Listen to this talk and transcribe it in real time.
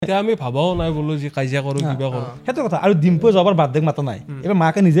এতিয়া আমি ভাবাও নাই বোলো যে কাজিয়া কৰোঁ কিবা কৰোঁ সেইটো কথা। আৰু ডিম্পু যাবাৰ বাৰ্থডেক মাতা নাই, এইবাৰ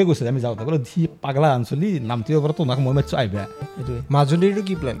মাকে নিজে কৈছে আমি যাওঁতে বোলে সি পাগলা আঞ্চলি নামটিৰ পৰা তোমাক মই মাতিছোঁ আহিবা। সেইটোৱে মাজুলীৰটো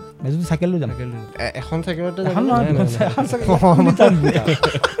কি প্লেন? মাজুলী চাইকেল লৈ যাম। এখন চাইকেলতে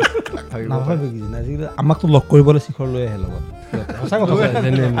আমাকতো লগ কৰিবলৈ শিখৰ লৈ আহে লগত। সঁচা কথা,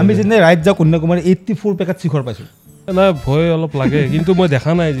 আমি যেনে ৰাইড যাওঁ কন্যাকুমাৰী 84 পেকেট শিখৰ পাইছোঁ। নাই ভয় অলপ লাগে, কিন্তু মই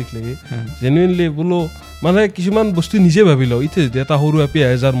দেখা নাই আজিলৈকে জেনুইনলি বোলো মানে কিছুমান বস্তু নিজে ভাবি লওঁ। এতিয়া যদি এটা সৰু আপি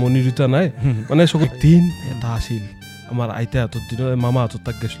আহে যাৰ মণি দুটা নাই, মানে চকুত দিন এটা আছিল আমাৰ আইতাহঁতৰ দিনত, মামাহঁতৰ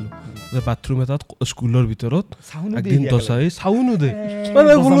তাক গৈছিলোঁ যে বাথৰুম এটাত স্কুলৰ ভিতৰত একদিন দচাই চাউনো দে,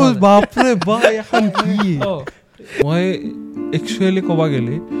 মানে বোলো বাপৰে বা এখন কি। মই একচুৱেলি ক'বা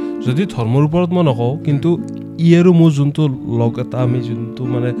গ'লে যদি ধৰ্মৰ ওপৰত মই নকওঁ, কিন্তু ই আৰু মোৰ যোনটো লগ এটা, আমি যোনটো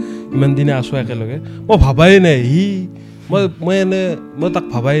মানে ইমান দিনে আছোঁ একেলগে, মই ভাবাই নাই মই তাক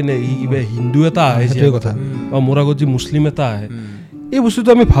ভাবাই নাই সি কিবা হিন্দু এটা আহে কথা, বা মোৰ আগত যি মুছলিম এটা আহে, এই বস্তুটো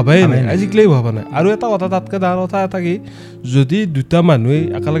আমি ভাবাই নাই, আজিকালি ভবা নাই। আৰু এটা কথা তাতকৈ ডাঙৰ কথা এটা কি, যদি দুটা মানুহে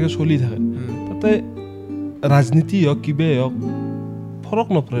একেলগে চলি থাকে তাতে ৰাজনীতি হওক কিবাই হওক ফৰক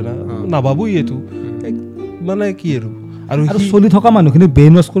নপৰে না, নাভাবোঁ এইটো মানে কি আৰু চলি থকা মানুহখিনি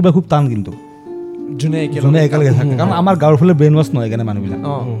ব্ৰেইন ৱাছ কৰিব খুব টান, কিন্তু যোনে একেলগে থাকে। কাৰণ আমাৰ গাঁৱৰ ফালে ব্ৰেইন ৱাছ নহয় সেইকাৰণে মানুহবিলাক,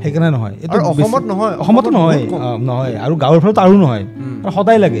 সেইকাৰণে নহয়। এইটো অসমতো নহয় আৰু গাঁৱৰ ফালেতো আৰু নহয়,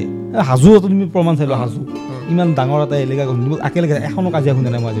 সদায় লাগে। হাজো তুমি প্ৰমাণ চাই লোৱা, হাজো ইমান ডাঙৰ এটা এলেকা একেলগে এখনো কাজিয়া শুনা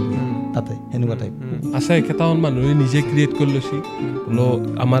নাই মই আজিলৈকে তাতে, সেনেকুৱা টাইপ আছে। একেটামান মানুহে নিজে ক্ৰিয়েট কৰি লৈছে বোলো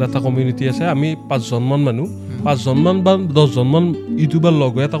আমাৰ এটা কমিউনিটি আছে, আমি 5জনমান মানুহ, 5জনমান বা 10জনমান ইউটিউবাৰ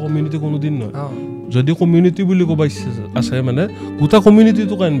লগ হৈ এটা কমিউনিটি কোনোদিন নহয়। যদি কমিউনিটি বুলি ক'ব আছে মানে গোটা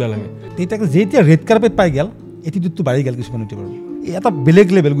কমিউনিটিটো কাইনবা লাগে। যেতিয়া ৰেড কাৰ্পেট পাই গ'ল এটিটিউডটো বাঢ়ি গ'ল কিছুমান ইউটিউবাৰ, এটা বেলেগ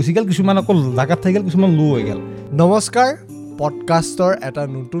লেভেল গুচি গ'ল, কিছুমান অকল জাগাত থাকি গ'ল, কিছুমান লো হৈ গ'ল। নমস্কাৰ, পডকাষ্টৰ এটা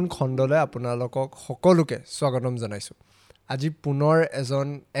নতুন খণ্ডলৈ আপোনালোকক সকলোকে স্বাগতম জনাইছোঁ। আজি পুনৰ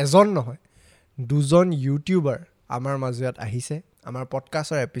এজন নহয় 2জন ইউটিউবাৰ আমাৰ মাজত আহিছে, আমাৰ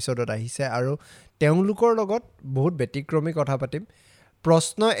পডকাষ্টৰ এপিছ'ডত আহিছে, আৰু তেওঁলোকৰ লগত বহুত ব্যতিক্ৰমী কথা পাতিম।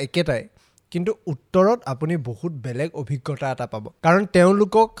 প্ৰশ্ন একেটাই, কিন্তু উত্তৰত আপুনি বহুত বেলেগ অভিজ্ঞতা এটা পাব। কাৰণ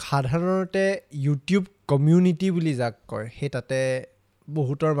তেওঁলোকক সাধাৰণতে ইউটিউব কমিউনিটি বুলি যাক কয়, সেই তাতে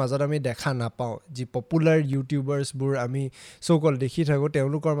বহুতৰ মাজত আমি দেখা নাপাওঁ। যি পপুলাৰ ইউটিউবাৰ্ছবোৰ আমি চৌকল দেখি থাকোঁ,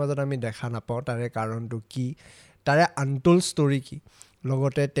 তেওঁলোকৰ মাজত আমি দেখা নাপাওঁ। তাৰে কাৰণটো কি, তাৰে আনটল্ড ষ্টৰি কি,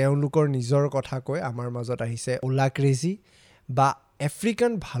 লগতে তেওঁলোকৰ নিজৰ কথা কৈ আমাৰ মাজত আহিছে অলা ক্ৰেজি বা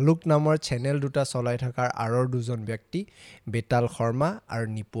আফ্ৰিকান ভালুক নামৰ চেনেল দুটা চলাই থকাৰ আঁৰৰ 2জন ব্যক্তি, বেটাল শৰ্মা আৰু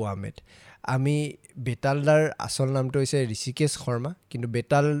নিপু আহমেদ। আমি বেটালদাৰ আচল নামটো হৈছে ঋষিকেশ শৰ্মা, কিন্তু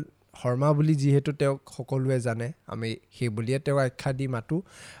বেটাল শৰ্মা বুলি যিহেতু তেওঁক সকলোৱে জানে, আমি সেই বুলিয়ে তেওঁক আখ্যা দি মাতোঁ।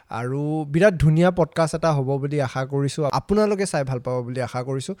 আৰু বিৰাট ধুনীয়া পডকাষ্ট এটা হ'ব বুলি আশা কৰিছোঁ, আপোনালোকে চাই ভাল পাব বুলি আশা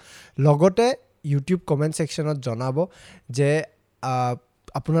কৰিছোঁ। লগতে ইউটিউব কমেণ্ট ছেকশ্যনত জনাব যে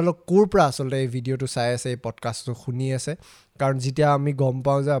আপোনালোক ক'ৰ পৰা আচলতে এই ভিডিঅ'টো চাই আছে, এই পডকাষ্টটো শুনি আছে। কাৰণ যেতিয়া আমি গম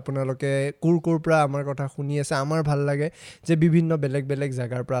পাওঁ যে আপোনালোকে ক'ৰ পৰা আমাৰ কথা শুনি আছে, আমাৰ ভাল লাগে যে বিভিন্ন বেলেগ বেলেগ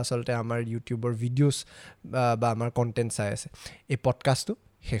জেগাৰ পৰা আচলতে আমাৰ ইউটিউবৰ ভিডিঅ'ছ বা আমাৰ কণ্টেণ্ট চাই আছে। এই পডকাষ্টটো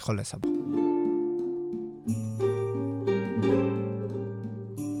শেষলৈ চাব।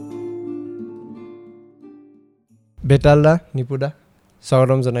 বেটালদা, নিপুদা,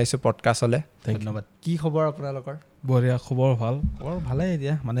 স্বাগতম জনাইছোঁ পডকাষ্টলৈ। ধন্যবাদ। কি খবৰ আপোনালোকৰ? বঢ়িয়া, খবৰ ভাল। খবৰ ভালেই।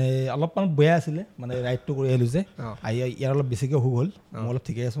 এতিয়া মানে অলপমান বেয়া আছিলে, মানে ৰাইডটো কৰি আহিলোঁ যে, ইয়াৰ অলপ বেছিকৈ অসুখ হ'ল। মই অলপ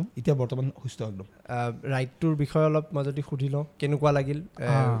ঠিকেই আছোঁ এতিয়া, বৰ্তমান সুস্থ একদম। ৰাইডটোৰ বিষয়ে অলপ মই যদি সুধি লওঁ, কেনেকুৱা লাগিল?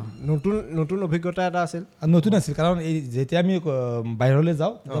 নতুন অভিজ্ঞতা এটা আছিল। নতুন আছিল, কাৰণ এই যেতিয়া আমি বাহিৰলৈ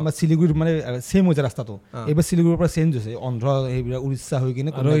যাওঁ আমাৰ শিলিগুৰিত মানে ছেইম হৈছে ৰাস্তাটো, এইবাৰ শিলিগুৰিৰ পৰা চেঞ্জ হৈছে, অন্ধ্ৰ সেইবিলাক উৰিষ্যা হৈ কিনে।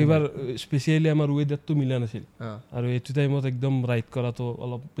 আৰু এইবাৰ স্পেচিয়েলি আমাৰ ৱেডাৰটো মিলা নাছিল, আৰু এইটো টাইমত একদম ৰাইড কৰাটো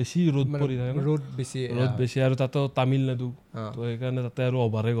অলপ বেছি ৰ'দ পৰি থাকে, ৰ'দ বেছি, আৰু তাতো তামিলনাডু, তো সেইকাৰণে তাতে আৰু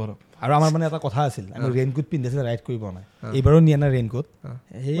অভাৰে গৰম। আৰু আমাৰ মানে এটা কথা আছিল, আমি ৰেইনকোট পিন্ধি আছিলে, ৰাইড কৰিব নাই, এইবাৰো নিয়া নাই ৰেইনকোট।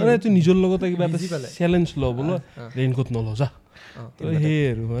 মানে এইটো নিজৰ লগতে কিবা এটা চেলেঞ্জ লওঁ বোলো, ৰেইনকোট নলওঁ যা, তো সেই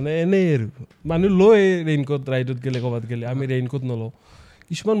আৰু মানে এনেই আৰু মানুহ লয় ৰেইনকোট ৰাইডত গ'লে, ক'ৰবাত গ'লে। আমি ৰেইনকোট নলওঁ,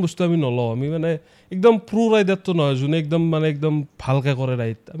 কিছুমান বস্তু আমি নলওঁ। আমি মানে একদম প্ৰ' ৰাইডাৰটো নহয়, যোনে একদম মানে একদম ভালকৈ কৰে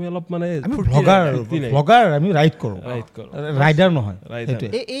ৰাইড। আমি অলপ মানে ভ্লগাৰ, আমি ৰাইড কৰোঁ, ৰাইডাৰ নহয়।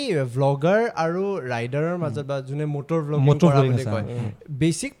 এই ভ্লগাৰ আৰু ৰাইডাৰৰ মাজত বা যোনে মটৰ ভ্লগিং বুলি কয়,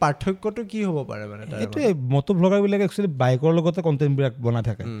 বেছিক পাৰ্থক্যটো কি হ'ব পাৰে? মানে এইটোৱে, মটৰ ভ্লগাৰবিলাকে একচুৱেলি বাইকৰ লগতে কণ্টেণ্টবিলাক বনাই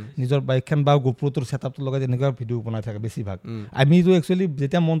থাকে, নিজৰ বাইকখন বা গোপ্ৰ'টোৰ ছেটআপটোৰ লগত এনেকুৱা ভিডিঅ' বনাই থাকে বেছিভাগ। আমিতো একচুৱেলি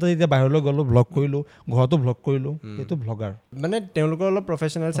যেতিয়া মন যায় তেতিয়া বাহিৰলৈ গ'লোঁ, ভ্লগ কৰিলোঁ, ঘৰতো ভ্লগ কৰিলোঁ, সেইটো ভ্লগাৰ। মানে তেওঁলোকৰ অলপ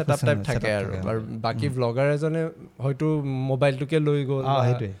প্ৰফেচনেল ছেটআপ টাইপ থাকে আৰু বাকি ব্লগাৰ এজনে হয়তো মোবাইলটোকে লৈ গ'ল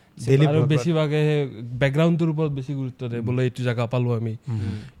সেইটোৱে আৰু বেছিভাগে বেকগ্ৰাউণ্ডটোৰ ওপৰত বেছি গুৰুত্ব দিয়ে বোলে এইটো জেগা পালোঁ আমি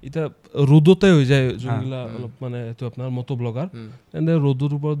এতিয়া ৰ'দতে হৈ যায় যোনগিলা অলপ মানে এইটো আপোনাৰ মটো ব্লগাৰ তেন্তে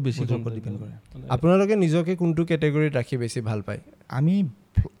ৰ'দৰ ওপৰত বেছি ডিপেণ্ড কৰে আপোনালোকে নিজকে কোনটো কেটেগৰীত ৰাখি বেছি ভাল পায় আমি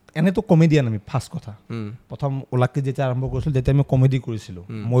এনেতো কমেডিয়ান আমি ফাৰ্ষ্ট কথা প্ৰথম ওলাকে যেতিয়া আৰম্ভ কৰিছিলোঁ যেতিয়া আমি কমেডি কৰিছিলোঁ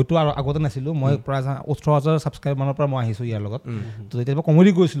মইতো আৰু আগতে নাছিলোঁ মই প্ৰায় 18,000 ছাবস্ক্ৰাইব মানৰ পৰা মই আহিছোঁ ইয়াৰ লগত তো যেতিয়া মই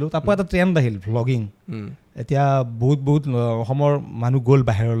কমেডি কৰিছিলোঁ তাৰপৰা এটা ট্ৰেণ্ড আহিল ভ্লগিং এতিয়া বহুত অসমৰ মানুহ গ'ল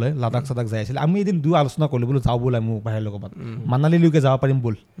বাহিৰলৈ লাডাখ চাডাখ যাই আছিল আমি এদিন আলোচনা কৰিলোঁ বোলো যাওঁ বোলে মোক বাহিৰলৈ ক'ৰবাত মানালীলৈকে যাব পাৰিম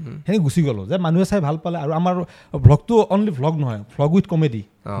ব'ল সেনেকৈ গুচি গ'লোঁ যে মানুহে চাই ভাল পালে আৰু আমাৰ ভ্লগটো অনলি ভ্লগ নহয় vlog with comedy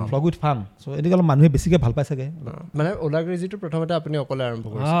vlog with ফান চ' এনেকৈ অলপ মানুহে বেছিকৈ ভাল পাই চাগে মানে ওলা ক্ৰেজিটো প্ৰথমতে আপুনি অকলে আৰম্ভ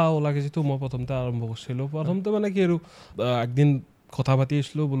কৰিছে ওলা ক্ৰেজিটো মই প্ৰথমতে আৰম্ভ কৰিছিলোঁ প্ৰথমতে মানে কি আৰু একদিন কথা পাতি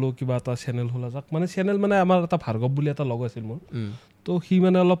আছিলোঁ বোলো কিবা এটা চেনেল খোলা যাক মানে চেনেল মানে আমাৰ এটা ভাৰ্গৱ বুলি এটা লগ আছিল মোৰ তো সি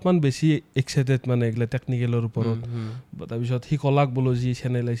মানে অলপমান বেছি এক্সাইটেড মানে এইগিলা টেকনিকেলৰ ওপৰত তাৰপিছত সি ক'লাক বোলো যি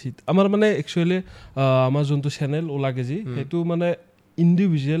চেনেল আহিছে আমাৰ মানে একচুৱেলি আমাৰ যোনটো চেনেল ওলা ক্ৰেজি সেইটো মানে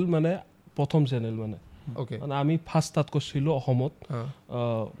ইণ্ডিভিজুৱেল মানে প্ৰথম চেনেল মানে মানে আমি ফাৰ্ষ্ট ষ্টাৰ্ট কৰিছিলোঁ অসমত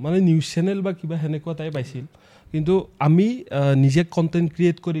মানে নিউজ চেনেল বা কিবা সেনেকুৱা টাইপ পাইছিল কিন্তু আমি নিজে কণ্টেণ্ট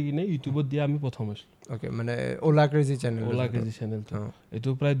ক্ৰিয়েট কৰি কিনে ইউটিউবত দিয়া আমি প্ৰথম হৈছিলোঁ মানে ওলা ক্ৰেজি চেনেলটো এইটো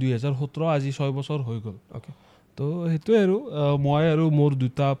প্ৰায় 2017 আজি 6 বছৰ হৈ গ'ল তো সেইটোৱে আৰু মই আৰু মোৰ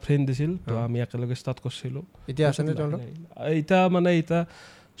দুটা ফ্ৰেণ্ড আছিল তো আমি একেলগে ষ্টাৰ্ট কৰিছিলোঁ এতিয়া আছেনে এতিয়া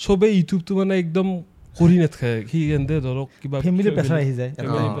চবেই ইউটিউবটো মানে একদম কৰি নাথাকে সি এনে ধৰক কিবা ফেমিলি প্ৰেছাৰ আহি যায়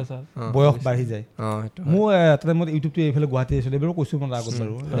বয়স বাঢ়ি যায় মোৰ এটা মই ইউটিউবটো এইফালে গুৱাহাটী আছিলোঁ এইবাৰো কৈছোঁ মই আগত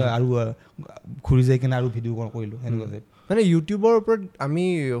বাৰু আৰু ঘূৰি যাই কিনে আৰু ভিডিঅ' কৰিলোঁ সেনেকুৱা মানে ইউটিউবৰ ওপৰত আমি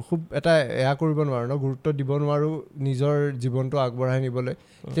খুব এটা এয়া কৰিব নোৱাৰোঁ ন গুৰুত্ব দিব নোৱাৰোঁ নিজৰ জীৱনটো আগবঢ়াই নিবলৈ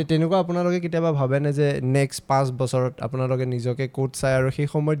তেনেকুৱা আপোনালোকে কেতিয়াবা ভাবেনে যে নেক্সট 5 বছৰত আপোনালোকে নিজকে ক'ত চাই আৰু সেই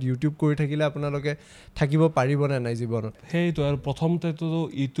সময়ত ইউটিউব কৰি থাকিলে আপোনালোকে থাকিব পাৰিবনে নাই জীৱনত সেইটো আৰু প্ৰথমতেতো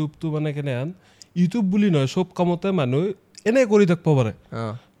ইউটিউবটো মানে কেনেহেন ইউটিউব বুলি নহয় চব কামতে মানুহ এনে কৰি থাকিব পাৰে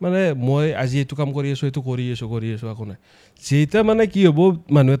মানে মই আজি এইটো কাম কৰি আছোঁ এইটো কৰি আছোঁ একো নাই যেতিয়া মানে কি হ'ব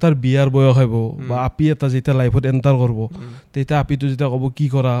মানুহ এটাৰ বিয়াৰ বয়স হ'ব বা আপি এটা যেতিয়া লাইফত এণ্টাৰ কৰিব তেতিয়া আপিটো যেতিয়া ক'ব কি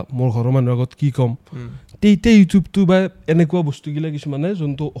কৰা মোৰ ঘৰৰ মানুহৰ আগত কি ক'ম তেতিয়া ইউটিউবটো বা এনেকুৱা বস্তুগিলা কিছুমানে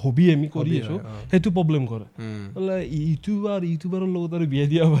যোনটো হবি আমি কৰি আছোঁ সেইটো প্ৰব্লেম কৰে বোলে ইউটিউবাৰৰ লগত আৰু বিয়া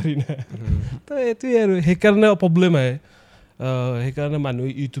দিব পাৰি না তো এইটোৱে আৰু সেইকাৰণে প্ৰব্লেম আহে সেইকাৰণে মানুহে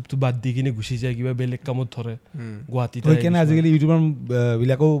ইউটিউবটো বাদ দি কিনে গুচি যায় কিবা বেলেগ কামত ধৰে গুৱাহাটীত সেইকাৰণে আজিকালি ইউটিউবাৰ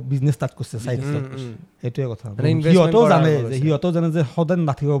বিলাকেও বিজনেছ ষ্টাৰ্ট কৰিছে সেইটোৱে কথা সিহঁতেও জানে যে সদায়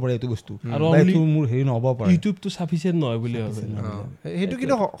নাথাকিব পাৰে এইটো বস্তু আৰু মোৰ হেৰি নহ'ব পাৰে ইউটিউবটো চাফিচিয়েণ্ট নহয় বুলি ভাবে সেইটো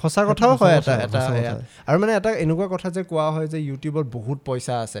কিন্তু সঁচা কথাও হয় এটা আৰু মানে এটা এনেকুৱা কথা যে কোৱা হয় যে ইউটিউবত বহুত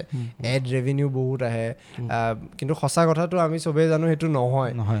পইচা আছে এড ৰেভিনিউ বহুত আহে কিন্তু সঁচা কথাটো আমি চবেই জানো সেইটো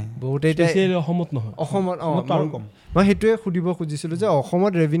নহয় বহুতে অসমত আৰু কম মই সেইটোৱে সুধিব খুজিছিলোঁ যে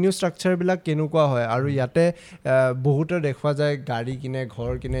অসমত ৰেভিনিউ ষ্ট্ৰাকচাৰবিলাক কেনেকুৱা হয় আৰু ইয়াতে বহুতে দেখুওৱা যায় গাড়ী কিনে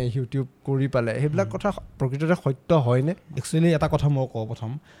ঘৰ কিনে ইউটিউব কৰি পালে সেইবিলাক কথা প্ৰকৃততে সত্য হয়নে একচুৱেলি এটা কথা মই কওঁ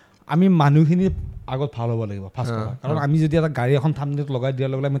প্ৰথম আমি মানুহখিনি আগত ভাল হ'ব লাগিব ফাৰ্ষ্ট কথা কাৰণ আমি যদি এটা গাড়ী এখন থাম্বনেইলত লগাই দিয়াৰ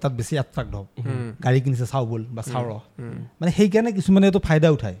লগে লগে আমি তাত বেছি এট্ৰেক্ট হওঁ গাড়ী কিনিছে চাওঁ ব'ল বা চাওঁ মানে সেইকাৰণে কিছুমানে এইটো ফাইদা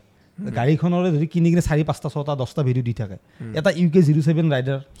উঠায় গাড়ীখনৰে যদি কিনি কিনে 4, 5, 6, 10টা ভিডিঅ' দি থাকে এটা UK07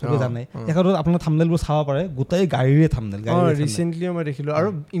 ৰাইডাৰ চবে জানে এখনত আপোনাৰ থাম্বনেইলবোৰ চাব পাৰে গোটেই গাড়ীৰে থাম্বনেইল ৰিচেণ্টলি মই দেখিলোঁ আৰু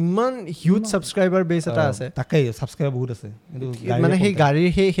ইমান হিউজ ছাবস্ক্ৰাইবাৰ বেছ এটা আছে তাকেই ছাবস্ক্ৰাইবাৰ বহুত আছে কিন্তু মানে সেই গাড়ীৰ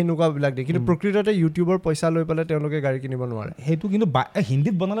সেনেকুৱাবিলাক দিয়ে কিন্তু প্ৰকৃততে ইউটিউবৰ পইচা লৈ পেলাই তেওঁলোকে গাড়ী কিনিব নোৱাৰে সেইটো কিন্তু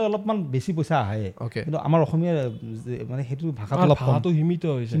হিন্দীত বনালে অলপমান বেছি পইচা আহে কিন্তু আমাৰ অসমীয়া মানে সেইটো ভাষাটো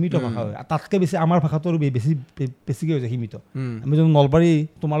সীমিত ভাষা হয় তাতকৈ বেছি আমাৰ ভাষাটো আৰু বেছিকৈ হৈছে সীমিত আমি যদি নলবাৰী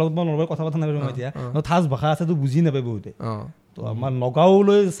তোমাৰ লগত নলবাৰী কথা পতা নাপাৰিম এতিয়া ঠাচ ভাষা আছে তো বুজি নাপায় বহুতে তো আমাৰ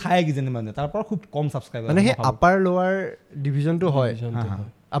নগাঁওলৈ চাই কিজানি মানে তাৰ পৰা খুব কম ছাবস্ক্ৰাইবাৰ মানে সেই আপাৰ লোৱাৰ ডিভিজনটো হয়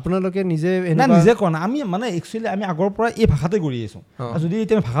আপোনালোকে নিজে কোৱা নাই আমি মানে একচুৱেলি আমি আগৰ পৰা এই ভাষাতে কৰি আছোঁ যদি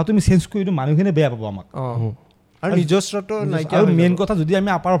এতিয়া ভাষাটো আমি চেঞ্জ কৰি দিওঁ মানুহখিনিয়ে বেয়া পাব আমাক আৰু নিজস্বটো নাইকিয়া আৰু মেইন কথা যদি আমি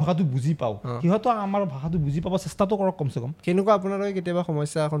আপাৰ ভাষাটো বুজি পাওঁ সিহঁতো আমাৰ ভাষাটো বুজি পাব চেষ্টাটো কৰক কমচে কম সেনেকুৱা আপোনালোকে কেতিয়াবা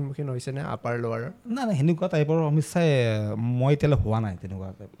সমস্যাৰ সন্মুখীন হৈছেনে আপাৰ লোৱাৰৰ নাই সেনেকুৱা টাইপৰ সমস্যাই মই এতিয়ালৈ হোৱা নাই তেনেকুৱা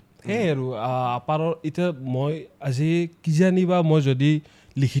টাইপ সেই আৰু আপাৰৰ এতিয়া মই আজি কিজানি বা মই যদি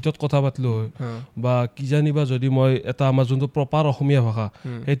লিখিতত কথা পাতিলো হয় বা কিজানিবা যদি মই এটা আমাৰ যোনটো প্ৰপাৰ অসমীয়া ভাষা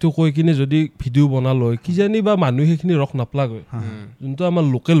সেইটো কৈ কিনে যদি ভিডিঅ' বনালো হয় কিজানিবা মানুহ সেইখিনি ৰখ নাপলাক হয় যোনটো আমাৰ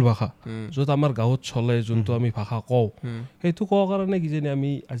লোকেল ভাষা য'ত আমাৰ গাঁৱত চলে যোনটো আমি ভাষা কওঁ সেইটো কোৱাৰ কাৰণে কিজানি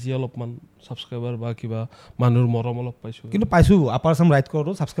আমি আজি অলপমান ছাবস্ক্ৰাইবাৰ বা কিবা মানুহৰ মৰম অলপ পাইছোঁ কিন্তু পাইছোঁ আপাৰ আছাম ৰাইড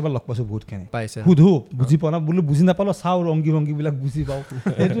কৰোঁতে ছাবস্ক্ৰাইবাৰ লগ পাইছোঁ বহুতখিনি পাইছে সুধো বুজি পোৱা না বোলো বুজি নাপালোঁ চাওঁ ৰংগী ৰংগীবিলাক বুজি পাওঁ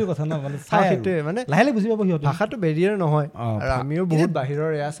সেইটোৱে কথা ন মানে সেইটোৱে মানে লাহে লাহে বুজি পাব সিহঁতে ভাষাটো বেৰিয়াৰ নহয় আৰু আমিও বহুত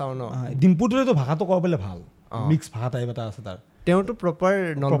বাহিৰৰ এয়া চাওঁ ন ডিম্পুটোৰেতো ভাষাটো ক'ব পাৰিলে ভাল মিক্স ভাষা টাইপ এটা আছে তাৰ তেওঁতো প্ৰপাৰ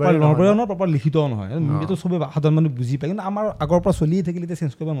নলবাৰীয়ানৰ প্ৰপাৰ লিখিতও নহয় এইটো চবেই সাধাৰণ মানুহ বুজি পায় কিন্তু আমাৰ আগৰ পৰা চলিয়ে থাকিলে এতিয়া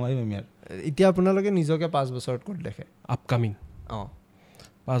চেঞ্জ কৰিব নোৱাৰিম আমি আৰু এতিয়া আপোনালোকে নিজকে 5 বছৰত ক'ত দেখে আপকামিং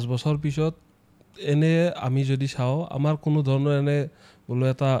 5 বছৰ পিছত এনে আমি যদি চাওঁ আমাৰ কোনো ধৰণৰ এনে বোলো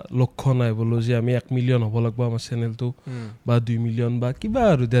এটা লক্ষ্য নাই বোলো যে আমি 1 মিলিয়ন হ'ব লাগিব আমাৰ চেনেলটো বা 2 মিলিয়ন বা কিবা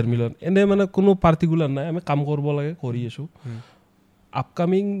আৰু 1.5 মিলিয়ন এনে মানে কোনো পাৰ্টিকুলাৰ নাই আমি কাম কৰিব লাগে কৰি আছোঁ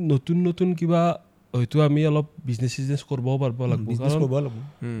আপকামিং নতুন নতুন কিবা হয়তো আমি অলপ বিজনেছ কৰিবও পাৰিব লাগিব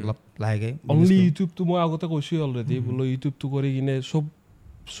লাহেকৈ অনলি ইউটিউবটো মই আগতে কৈছোঁ অলৰেডি বোলো ইউটিউবটো কৰি কিনে চব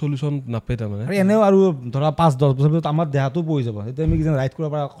সলিউশন নাপায় তাৰমানে এনেও আৰু ধৰা 5-10 বছৰ পিছত আমাৰ দেহাটো পৰি যাব তেতিয়া আমি কিজানি ৰাইড কৰিব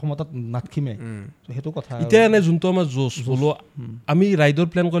পৰা ক্ষমতাত নাথাকিমে সেইটো কথা এতিয়া এনে যোনটো আমাৰ জোচ বোলো আমি ৰাইডৰ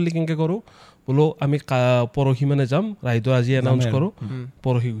প্লেন কৰিলে কেনেকৈ কৰোঁ বোলো আমি পৰহি মানে যাম ৰাইডৰ আজি এনাউন্স কৰোঁ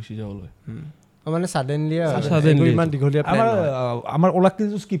পৰহি গুচি যাবলৈ মানে সাডেনলি ইমান দীঘলীয়া প্লেন আমাৰ ওলা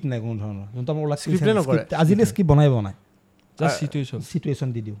ক্ৰেজি স্ক্ৰিপ্ট নাই কোনো ধৰণৰ যোনটো আমাৰ ওলা স্ক্ৰিপ্ট নকৰে আজিলৈ স্ক্ৰিপ্ট বনাই জাষ্ট সিচুৱেশ্যন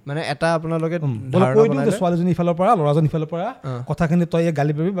দি দিওঁ মানে এটা আপোনালোকে কৈ দিওঁ যে ছোৱালীজনী ইফালৰ পৰা ল'ৰাজন ইফালৰ পৰা কথাখিনি তই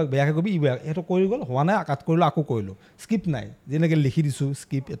গালি পাবি বা বেয়াকৈ কবি সেইটো কৰি গ'ল হোৱা নাই কাট কৰিলোঁ আকৌ কৰিলোঁ স্ক্ৰিপ্ট নাই যেনেকৈ লিখি দিছোঁ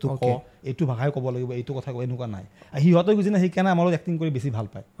স্ক্ৰিপ্ট এইটো কওঁ এইটো ভাষাই ক'ব লাগিব এইটো কথা ক'ব এনেকুৱা নাই সিহঁতে বুজি নাই সেইকাৰণে আমাৰ এক্টিং কৰি বেছি ভাল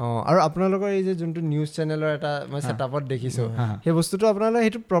পায় আৰু আপোনালোকৰ এই যে যোনটো নিউজ চেনেলৰ এটা মই ছেটআপত দেখিছোঁ সেই বস্তুটো আপোনালোকে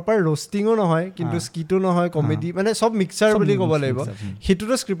সেইটো প্ৰপাৰ ৰ'ষ্টিঙো নহয় কিন্তু স্কিটো নহয় কমেডি মানে চব মিক্সাৰ বুলি ক'ব লাগিব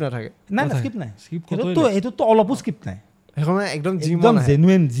সেইটোতো স্ক্ৰিপ্ট নাথাকে নাই স্ক্ৰিপ্ট নাই এইটোতো অলপো স্ক্ৰিপ্ট নাই সেইখন একদম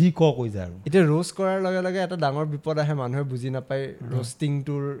জেনুইন যি কৈ যায় আৰু এতিয়া ৰোষ্ট কৰাৰ লগে লগে এটা ডাঙৰ বিপদ আহে মানুহে বুজি নাপায়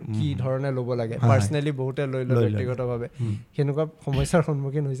ৰোষ্টিংটোৰ কি ধৰণে ল'ব লাগে পাৰ্চনেলি বহুতে লৈ লয় ব্যক্তিগতভাৱে সেনেকুৱা সমস্যাৰ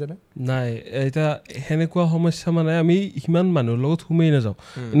সন্মুখীন হৈছেনে নাই এতিয়া সেনেকুৱা সমস্যা মানে আমি সিমান মানুহৰ লগত সোমাই নাযাওঁ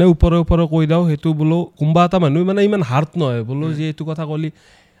এনে ওপৰে ওপৰে কৈ দিওঁ সেইটো বোলো কোনোবা এটা মানুহ মানে ইমান হাৰ্ড নহয় বোলো যে এইটো কথা ক'লি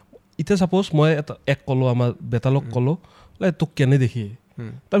এতিয়া চাপ'জ মই এটা ক'লোঁ আমাৰ বেতালক ক'লোঁ তোক কেনে দেখি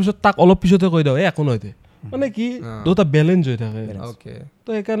তাৰপিছত তাক অলপ পিছতে কৈ দিওঁ একো নহয় দে মানে কি দুটা বেলেঞ্চ হৈ থাকে তো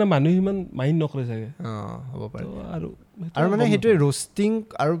সেইকাৰণে মানুহ ইমান মাইণ্ড নকৰে চাগে হ'ব পাৰে আৰু মানে সেইটোৱে ৰ'ষ্টিং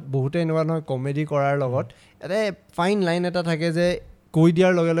আৰু বহুতে এনেকুৱা নহয় কমেডি কৰাৰ লগত এটা ফাইন লাইন এটা থাকে যে কৈ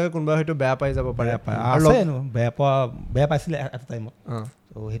দিয়াৰ লগে লগে কোনোবা হয়তো বেয়া পাই যাব পাৰে বেয়া পাইছিলে এটা টাইমত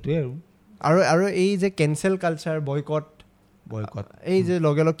তো সেইটোৱে আৰু এই যে কেনচেল কালচাৰ বয়কট এই যে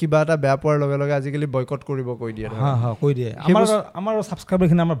লগে লগে কিবা এটা বেয়া পোৱাৰ লগে লগে আজিকালি বয়কট কৰিব কৈ দিয়ে আমাৰ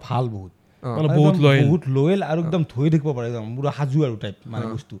ছাবস্ক্ৰাইবাৰখিনি আমাৰ ভাল বহুত বহুত লয়েল আৰু একদম ধৰি থাকিব পাৰে পুৰা সাজু আৰু টাইপ মানে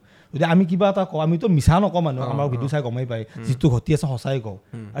বস্তু যদি আমি কিবা এটা কওঁ আমিতো মিছা নকওঁ মানুহ আমাৰ ভিডিঅ' চাই গমেই পায় যিটো ঘটি আছে সঁচাই কওঁ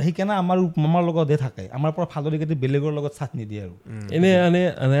আৰু সেইকাৰণে আমাৰ লগতে থাকে আমাৰ পৰা ফালৰি কাটি বেলেগৰ লগত চাথ নিদিয়ে আৰু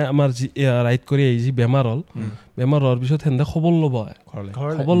এনে আমাৰ যি ৰাইড কৰি আহি যি বেমাৰ হোৱাৰ পিছত সেনেকৈ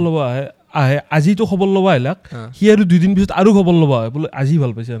খবৰ ল'ব আহে আজিতো খবৰ ল'ব আহিলাক সি আৰু 2 দিন পিছত আৰু খবৰ ল'ব আহে বোলে আজি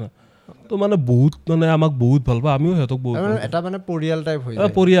ভাল পাইছে না তো মানে বহুত মানে আমাক বহুত ভাল পায় আমিও সিহঁতক বহুত এটা মানে পৰিয়াল টাইপ হৈ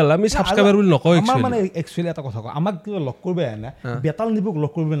যায় পৰিয়াল আমি ছাবস্ক্ৰাইবাৰ বুলি নকওঁ আমাৰ মানে একচুৱেলি এটা কথা কওঁ আমাক কিবা লগ কৰিব আহে না বেতাল নিপুক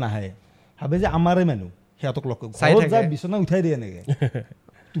লগ কৰিব নাহে ভাবে যে আমাৰে মানুহ সিহঁতক লগ কৰিব ঘৰত যায় বিচনা উঠাই দিয়ে এনেকৈ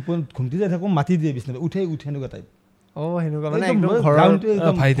টোপনি ঘুমটি যাই থাকোঁ মাতি দিয়ে বিচনা উঠে এনেকুৱা টাইপ সেনেকুৱা মানে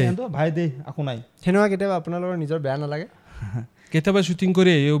ভাই দে একো নাই সেনেকুৱা কেতিয়াবা আপোনালোকৰ নিজৰ বেয়া নালাগে কেতিয়াবা শ্বুটিং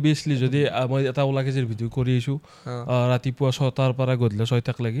কৰি আহি অভিয়াছলি যদি মই এটা ওলা কেজিৰ ভিডিঅ' কৰি আহিছোঁ ৰাতিপুৱা 6টাৰ পৰা গধূলি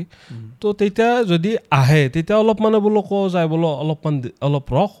 6টাক লাগি তো তেতিয়া যদি আহে তেতিয়া অলপ মানে বোলো কওঁ যায় বোলো অলপ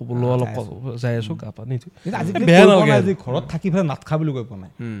ৰখ বোলো অলপ যাই আছোঁ গা পানী বেয়া নালাগে ঘৰত থাকি পেলাই নাটখা বুলি কৈ পোৱা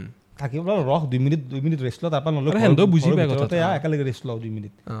নাই থাকি পেলাই ৰখ 2 মিনিট ৰেষ্ট লওঁ তাৰপৰা নলয় বুজি পায় কথা একেলগে ৰেষ্ট লওঁ 2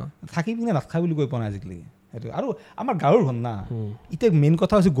 মিনিট থাকি পিনে নাটখা বুলি কৈ পোৱা নাই আজিকালি সেইটো আৰু আমাৰ গাঁৱৰ ঘৰ না এতিয়া মেইন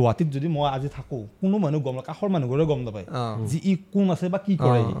কথা হৈছে গুৱাহাটীত যদি মই আজি থাকোঁ কোনো মানুহ গম নাপায় কাষৰ মানুহবোৰে গম নাপায় যে ই কোন আছে বা কি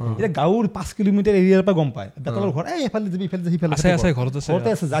কৰে এতিয়া গাঁৱৰ 5 কিলোমিটাৰ এৰিয়াৰ পৰা গম পায় বেতালৰ ঘৰ এইফালে যাবি ইফালে সিফালে আছে ঘৰতে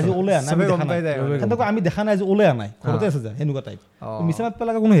আছে আজি ওলাই আনা সেনেকুৱা আমি দেখা নাই যে ওলাই আনাই ঘৰতে আছে যায় সেনেকুৱা টাইপ মিছামাত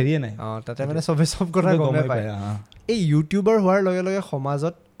পেলাকা কোনো হেৰিয়ে নাই তাতে মানে চবে চব কথা গমেই পায় এই ইউটিউবাৰ হোৱাৰ লগে লগে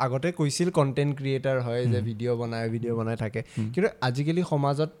সমাজত আগতে কৈছিল কণ্টেণ্ট ক্ৰিয়েটাৰ হয় যে ভিডিঅ' বনাই থাকে কিন্তু আজিকালি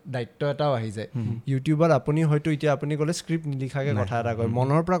সমাজত দায়িত্ব এটাও আহি যায় ইউটিউবত আপুনি হয়তো এতিয়া আপুনি ক'লে স্ক্ৰিপ্ট নিলিখাকৈ কথা এটা কয়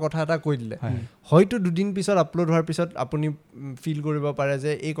মনৰ পৰা কথা এটা কৈ দিলে হয়তো 2 দিন পিছত আপলোড হোৱাৰ পিছত আপুনি ফিল কৰিব পাৰে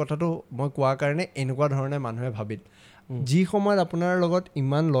যে এই কথাটো মই কোৱাৰ কাৰণে এনেকুৱা ধৰণে মানুহে ভাবিল যি সময়ত আপোনাৰ লগত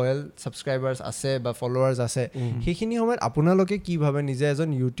ইমান লয়েল ছাবস্ক্ৰাইবাৰ্ছ আছে বা ফলোৱাৰ্ছ আছে সেইখিনি সময়ত আপোনালোকে কি ভাবে নিজে এজন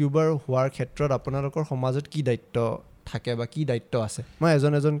ইউটিউবাৰ হোৱাৰ ক্ষেত্ৰত আপোনালোকৰ সমাজত কি দায়িত্ব থাকে বা কি দায়িত্ব আছে মই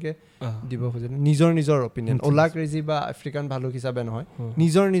এজনকে দিব খুজিম নিজৰ অপিনিয়ন ওলা ক্ৰেজি বা আফ্ৰিকান ভালুক হিচাপে নহয়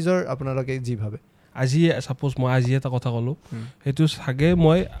নিজৰ আপোনালোকে যি ভাবে আজি সাপোজ মই আজি এটা কথা ক'লো সেইটো চাগে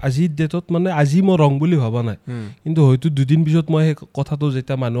মই আজিৰ ডেটত মানে আজি মই ৰং বুলি ভাবা নাই কিন্তু হয়তো দুদিন পিছত মই সেই কথাটো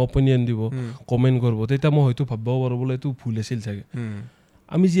যেতিয়া মানুহ অপিনিয়ন দিব কমেণ্ট কৰিব তেতিয়া মই হয়তো ভাবিব পাৰোঁ বোলে এইটো ভুল আছিল চাগে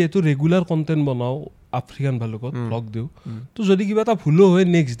আমি যিহেতু ৰেগুলাৰ কণ্টেণ্ট বনাওঁ আফ্ৰিকান ভালুকত ব্লগ দিওঁ তো যদি কিবা এটা ভুলো হয়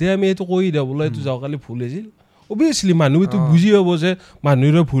নেক্সট ডে আমি এইটো কৈ দিওঁ বোলে এইটো যোৱাকালি ভুল আছিল অভিয়াছলি মানুহ এইটো বুজি পাব যে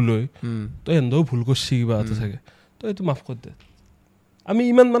মানুহৰে ভুল হয় তো এহেঁতেও ভুল কৰিছে কিবা এটা চাগে তো এইটো মাফ কৰি দে আমি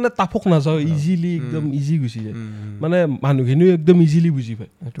ইমান মানে তাপক নাযাওঁ ইজিলি একদম ইজি গুচি যায় মানে মানুহখিনিও একদম ইজিলি বুজি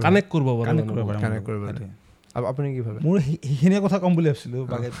পায় কানেক্ট কৰিব পাৰে আপুনি কি ভাবে মোৰ সেইখিনিয়ে কথা ক'ম বুলি ভাবিছিলোঁ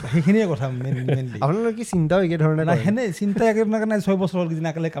সেইখিনিয়ে কথা মেইনলি আপোনালোকে কি চিন্তাও একেধৰণে সেনে চিন্তা একেধৰণে কাৰণে 6 বছৰ হ'ল যিদিনা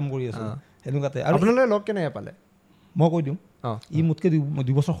একেলগে কাম কৰি আছোঁ সেনেকুৱাতে আৰু আপোনালোকে লগ কেনেকৈ পালে মই কৈ দিওঁ ই মোতকৈ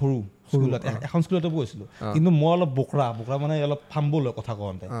 2 বছৰ সৰু স্কুলত এখন স্কুলতে পঢ়িছিলোঁ কিন্তু মই অলপ বোকৰা মানে অলপ ফাম্বল হয় কথা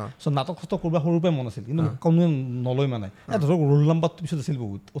কওঁতে চ' নাটক কৰিব সৰুৰ পৰাই মন আছিল কিন্তু কোনোৱে নলয় মানে ধৰক ৰোল নাম্বাৰটো পিছত আছিল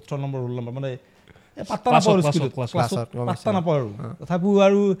বহুত 18 নম্বৰ ৰোল নাম্বাৰ মানে পাত্তা নাপাওঁ আৰু তথাপিও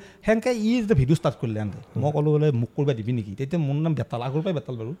আৰু সেনেকৈ ই যেতিয়া ভিডিঅ' ষ্টাৰ্ট কৰিলে আনতে মই ক'লোঁ বোলে মোক কৰিব দিবি নেকি তেতিয়া মোৰ নাম বেতাল আগৰ পৰাই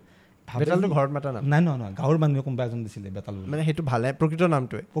বেতাল বাৰু বেতালটো ঘৰত মাতা নাম নাই নহয় গাঁৱৰ মানুহে কোনোবা এজন দিছিলে বেতাল মানে সেইটো ভালে প্ৰকৃত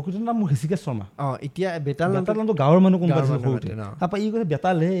নাম মোৰ ঋষিকেশ শৰ্মা এতিয়া বেতাল নামটো গাঁৱৰ মানুহ কোনোবা তাৰপৰা ই কৈছে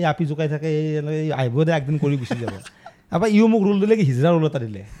বেতাল হে আপি জোকাই থাকে আহিব দে একদিন কৰি গুচি যাব তাৰপৰা ইও মোক ৰোল দিলে কি হিজৰা ৰোল এটা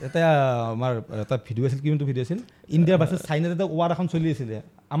দিলে এতিয়া আমাৰ এটা ভিডিঅ' আছিল কিমানটো ভিডিঅ' আছিল ইণ্ডিয়া ভাৰ্চেছ চাইনাত এটা ৱাৰ এখন চলি আছিলে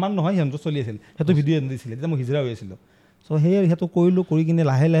আমাৰ নহয় সিহঁতৰ চলি আছিল সেইটো ভিডিঅ' দিছিলে তেতিয়া মই হিজৰা হৈ আছিলোঁ চ' সেয়ে সিহঁতক কৰিলোঁ কৰি কিনে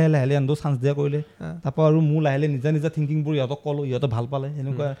লাহে এন্দো চান্স দিয়া কৰিলে তাৰপৰা আৰু মোৰ লাহে নিজা থিংকিংবোৰ ইহঁতক ক'লোঁ ইহঁতে ভাল পালে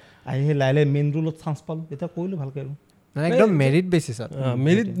এনেকুৱা আহি লাহে মেইন ৰোলত চান্স পালোঁ তেতিয়া কৰিলোঁ ভালকৈ আৰু একদম মেৰিট বেচিছত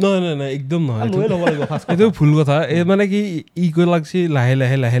মেৰিট নহয় একদম নহয় এইটো ভুল কথা এই মানে কি ই কৈ লাগছি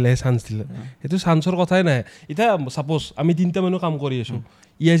লাহে চান্স দিলে সেইটো চান্সৰ কথাই নাই এতিয়া ছাপ'জ আমি 3টা মানুহ কাম কৰি আছোঁ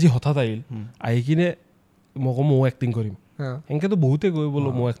ই আজি হঠাৎ আহিল আহি কিনে মই ক'ম ময়ো এক্টিং কৰিম সেনেকৈতো বহুতে গৈ বোলো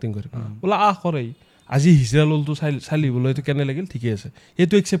মই এক্টিং কৰিম বোলে কৰে আজি হিজৰা ৰোলটো চালি বোলো এইটো কেনে লাগিল ঠিকে আছে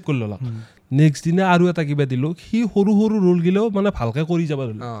সেইটো একচেপ্ট কৰি ল'লা নেক্সট দিনা আৰু এটা কিবা দিলোঁ সি সৰু ৰোলগিলাও মানে ভালকৈ কৰি যাব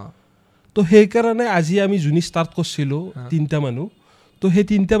ধৰিলে তো সেইকাৰণে আজি আমি যোনি ষ্টাৰ্ট কৰিছিলোঁ 3টা মানুহ তো সেই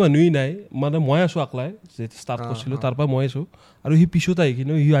 3টা মানুহেই নাই মানে মই আছোঁ আকলাই যে ষ্টাৰ্ট কৰিছিলোঁ তাৰ পৰা মই আছোঁ আৰু সি পিছত আহি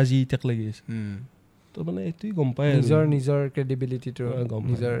কিনে সি আজি ইটাক লাগি আছে তো মানে এইটোৱে গম পায় নিজৰ ক্ৰেডিবিলিটিটো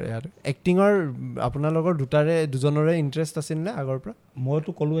নিজৰ এক্টিঙৰ আপোনালোকৰ দুজনৰে ইণ্টাৰেষ্ট আছিল নে আগৰ পৰা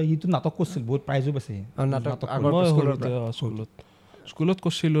মইতো ক'লোঁ সিটো নাটক কৰিছিল বহুত প্ৰাইজো পাইছে স্কুলত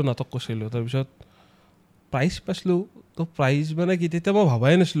কৰিছিলোঁ নাটক কৰিছিলোঁ তাৰপিছত প্ৰাইজ পাইছিলোঁ তো প্ৰাইজ মানে কি তেতিয়া মই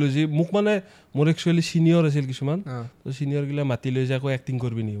ভাবাই নাছিলোঁ যে মোক মানে মোৰ একচুৱেলি ছিনিয়ৰ আছিল কিছুমান তো ছিনিয়ৰগিলা মাতি লৈ যে আকৌ এক্টিং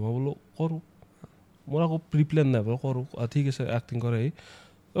কৰিবি নেকি মই বোলো কৰোঁ মোৰ আকৌ প্ৰি প্লেন নাই বোলো কৰোঁ ঠিক আছে এক্টিং কৰে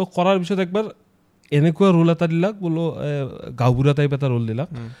কৰাৰ পিছত একবাৰ এনেকুৱা ৰোল এটা দিলাক বোলো গাঁওবুঢ়া টাইপ এটা ৰোল দিলাক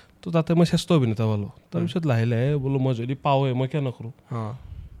তো তাতে মই শ্ৰেষ্ঠ অভিনেতা পালোঁ তাৰপিছত লাহে বোলো মই যদি পাওঁৱে মই কিয় নকৰোঁ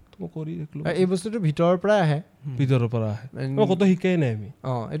মই কৰি দেখিলোঁ এই বস্তুটো ভিতৰৰ পৰা আহে মই কতো শিকাই নাই আমি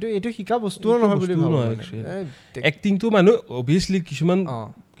এইটো শিকা বস্তুও নহয় বুলি এক্টিংটো মানুহ অভিয়াছলি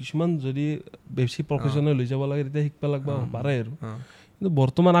কিছুমান যদি বেছি প্ৰফেশ্যনেল হৈ যাব লাগে তেতিয়া শিকিব লাগিব পাৰে আৰু কিন্তু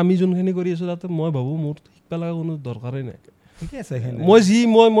বৰ্তমান আমি যোনখিনি কৰি আছোঁ তাতে মই ভাবোঁ মোৰ শিকিব লগা কোনো দৰকাৰেই নাই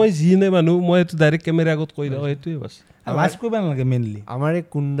মই যি নাই মানুহ মই এইটো ডাইৰেক্ট কেমেৰা আগত কৈ দিওঁ সেইটোৱে বাছ লাজ কৰিব নালাগে মেইনলি আমাৰ এই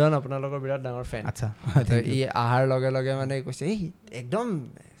কুন্দন আপোনালোকৰ বিৰাট ডাঙৰ ফেন আচ্ছা ই অহাৰ লগে লগে মানে কৈছে এই একদম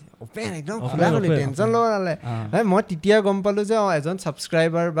অপেন একদম খোলা খুলি টেনশ্যন ল'ব নালাগে মই তেতিয়া গম পালোঁ যে এজন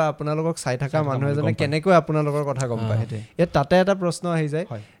ছাবস্ক্ৰাইবাৰ বা আপোনালোকক চাই থকা মানুহ এজনে কেনেকৈ আপোনালোকৰ কথা গম পায় ইয়াত তাতে এটা প্ৰশ্ন আহি যায়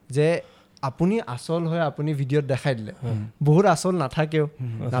যে আপুনি আচল হৈ আপুনি ভিডিঅ'ত দেখাই দিলে বহুত আচল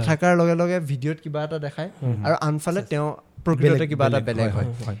নাথাকাৰ লগে লগে ভিডিঅ'ত কিবা এটা দেখায় আৰু আনফালে তেওঁ প্ৰকৃততে কিবা এটা বেলেগ হয়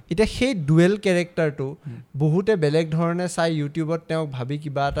এতিয়া সেই ডুৱেল কেৰেক্টাৰটো বহুতে বেলেগ ধৰণে চাই ইউটিউবত তেওঁক ভাবি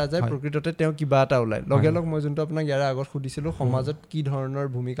কিবা এটা যায় প্ৰকৃততে তেওঁ কিবা এটা ওলায় লগে মই যোনটো আপোনাক ইয়াৰ আগত সুধিছিলোঁ সমাজত কি ধৰণৰ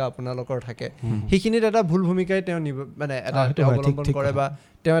ভূমিকা আপোনালোকৰ থাকে সেইখিনিত এটা ভুল ভূমিকাই তেওঁ মানে এটা অৱলম্বন কৰে বা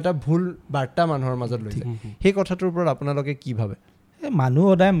তেওঁ এটা ভুল বাৰ্তা মানুহৰ মাজত লৈ যায় সেই কথাটোৰ ওপৰত আপোনালোকে কি ভাবে মানুহ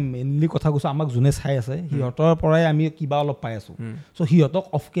সদায় মেইনলি কথা কৈছোঁ আমাক যোনে চাই আছে সিহঁতৰ পৰাই আমি কিবা অলপ পাই আছোঁ চ' সিহঁতক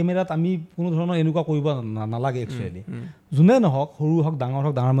অফ কেমেৰাত আমি কোনো ধৰণৰ এনেকুৱা কৰিব নালাগে একচুৱেলি যোনে নহওক সৰু হওক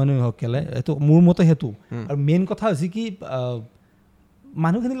ডাঙৰ মানুহে হওক কেলে এইটো মোৰ মতে সেইটো আৰু মেইন কথা হৈছে কি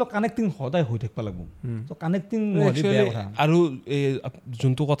মানুহখিনিৰ লগত কানেক্টিং সদায় হৈ থাকিব লাগিব চ' কানেক্টিং আৰু এই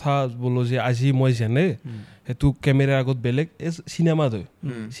যোনটো কথা বোলো যে আজি মই জানে সেইটো কেমেৰাৰ আগত বেলেগ চিনেমাত হয়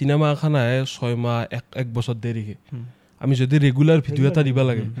চিনেমা এখন আহে 6 মাহ 1 বছৰ দেৰিকে আমি যদি ৰেগুলাৰ ভিডিঅ' এটা দিব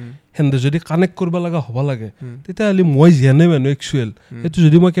লাগে সেনেদৰে যদি কানেক্ট কৰিব লগা হ'ব লাগে তেতিয়াহ'লে মই যেনে মানুহ একচুৱেল সেইটো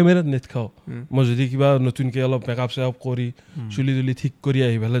যদি মই কেমেৰাত নেদেখাওঁ মই যদি কিবা নতুনকৈ অলপ মেকআপ চেকআপ কৰি চুলি তুলি ঠিক কৰি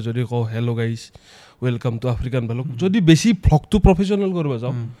আহি পেলাই যদি কওঁ hello' guys welcome to African ভালুক যদি বেছি ভ্লগটো প্ৰফেচনেল কৰিব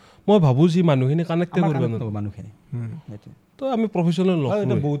যাওঁ মই ভাবোঁ যে মানুহখিনি কানেক্টে কৰিব নোৱাৰিব মানুহখিনি তো আমি প্ৰফেচনেল নহয়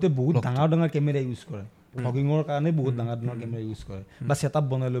বহুতে বহুত ডাঙৰ ডাঙৰ কেমেৰা ইউজ কৰে ভ্লগিঙৰ কাৰণে বহুত ডাঙৰ ডাঙৰ কেমেৰা ইউজ কৰে বা ছেটআপ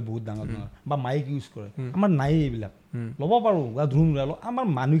বনাই লৈ বহুত ডাঙৰ ডাঙৰ বা মাইক ইউজ কৰে আমাৰ নাই এইবিলাক ল'ব পাৰোঁ বা ড্ৰোন ওলালোঁ আমাৰ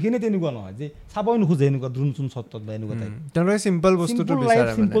মানুহখিনি তেনেকুৱা নহয় যে চাবই নোখোজে এনেকুৱা ড্ৰোন চোন শ্বটত বা এনেকুৱা টাইপ তেওঁলোকে চিম্পল বস্তুটো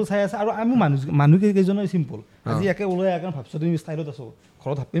বিচাৰে চিম্পল চাই আছে আৰু আমি মানুহ কেইজনে চিম্পল আজি একে ওলাই একে ভাবছোঁ তুমি ষ্টাইলত আছোঁ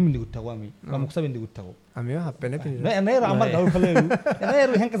ঘৰত হাফ পেণ্ট পিন্ধি ঘূৰি থাকোঁ আমি বা মুখা পিন্ধি ঘূৰি থাকোঁ আমিও হাফ পেণ্টে পিন্ধি এনেই আৰু আমাৰ গাঁৱৰ ফালে এনেই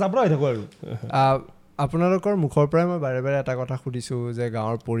আৰু সেনেকৈ যাবৰা হৈ থাকোঁ আৰু আপোনালোকৰ মুখৰ পৰাই মই বাৰে বাৰে এটা কথা সুধিছোঁ যে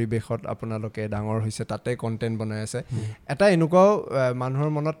গাঁৱৰ পৰিৱেশত আপোনালোকে ডাঙৰ হৈছে তাতে কণ্টেণ্ট বনাই আছে এটা এনেকুৱাও মানুহৰ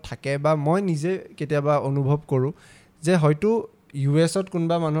মনত থাকে বা মই নিজে কেতিয়াবা অনুভৱ কৰোঁ যে হয়তো US-ত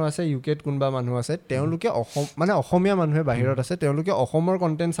কোনোবা মানুহ আছে UK-ত কোনোবা মানুহ আছে তেওঁলোকে মানে অসমীয়া মানুহে বাহিৰত আছে তেওঁলোকে অসমৰ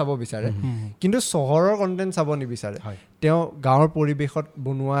কণ্টেণ্ট চাব বিচাৰে কিন্তু চহৰৰ কণ্টেণ্ট চাব নিবিচাৰে তেওঁ গাঁৱৰ পৰিৱেশত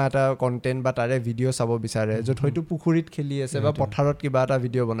বনোৱা এটা কণ্টেণ্ট বা তাৰে ভিডিঅ' চাব বিচাৰে য'ত হয়তো পুখুৰীত খেলি আছে বা পথাৰত কিবা এটা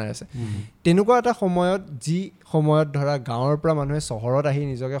ভিডিঅ' বনাই আছে তেনেকুৱা এটা সময়ত যি সময়ত ধৰা গাঁৱৰ পৰা মানুহে চহৰত আহি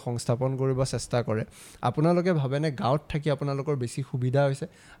নিজকে সংস্থাপন কৰিব চেষ্টা কৰে আপোনালোকে ভাবেনে গাঁৱত থাকি আপোনালোকৰ বেছি সুবিধা হৈছে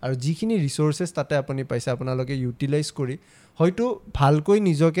আৰু যিখিনি ৰিচোৰ্চেছ তাতে আপুনি পাইছে আপোনালোকে ইউটিলাইজ কৰি হয়তো ভালকৈ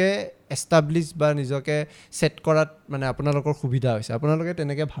নিজকে এষ্টাব্লিছ বা নিজকে ছেট কৰাত মানে আপোনালোকৰ সুবিধা হৈছে আপোনালোকে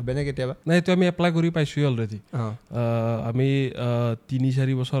তেনেকৈ ভাবেনে কেতিয়াবা নাই এইটো আমি এপ্লাই কৰি পাইছোঁৱেই অলৰেডি আমি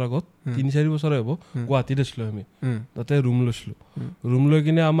 3-4 বছৰ আগত 3-4 বছৰে হ'ব গুৱাহাটীত আছিলোঁ আমি তাতে ৰুম লৈছিলোঁ ৰুম লৈ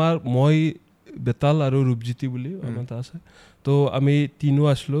কিনে আমাৰ মই বেতাল আৰু ৰূপজ্যোতি বুলি আমাৰ এটা আছে তো আমি তিনিও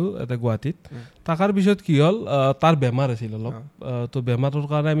আছিলোঁ এটা গুৱাহাটীত থকাৰ পিছত কি হ'ল তাৰ বেমাৰ আছিল অলপ তো বেমাৰটোৰ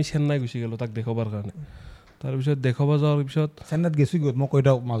কাৰণে আমি চেন্নাই গুচি গ'লোঁ তাক দেখাবৰ কাৰণে তাৰপিছত দেখাব যোৱাৰ পিছত চেন্নাইত গেছোঁ গ'ল মই কৈ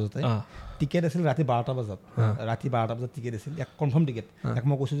দিওঁ মাজতে টিকেট আছিল ৰাতি 12টা বজাত টিকেট আছিল এক কনফাৰ্ম টিকেট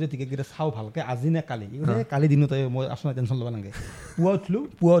মই কৈছোঁ যে টিকেটকেইটা চাওঁ ভালকৈ আজি নে কালি কালি দিনতে মই আচলতে টেনশ্যন ল'ব নালাগে পুৱা উঠিলোঁ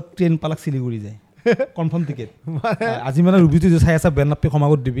পুৱা ট্ৰেইন পালাক চিলিগুৰি যায় কনফাৰ্ম টিকেট আজি মানে ৰুবিটো যে চাই আছা বেন নাপি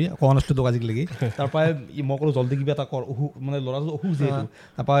সমাগত দিবি কোৱা নাছিলোঁ তোক আজিলৈকে তাৰপৰা মই ক'লোঁ জল্দি কিবা এটা কৰ অসুখ মানে ল'ৰাটো অসুখ যিহেতু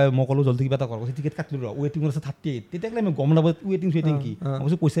তাৰপৰা মই ক'লোঁ জল্দি কিবা এটা কৰ কৈছে টিকেট কাটিলোঁ ৰ ৱেটিং আছে 38 তেতিয়ালৈ আমি গম নাপাওঁ ৱেটিং কি মই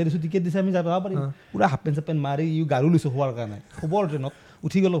কৈছোঁ পইচা দিছোঁ টিকেট দিছে আমি যাব পাৰিম পূৰা হাফ পেণ্ট চাফ পেণ্ট মাৰি গাড়ীও লৈছোঁ হোৱাৰ কাৰণে খবৰ ট্ৰেইনত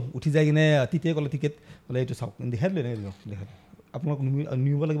উঠি গ'লোঁ উঠি যাই কিনে তেতিয়াই ক'লে টিকেট বোলে এইটো চাওক দেখাই দিলোঁ এনেকৈ দেখাই আপোনাক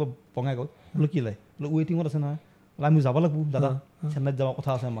নিব লাগিব বঙাই গ'ল বোলে কি লাগে বোলে ৱেটিঙত আছে নহয় বোলে আমি যাব লাগিব দাদা চেন্নাইত যাব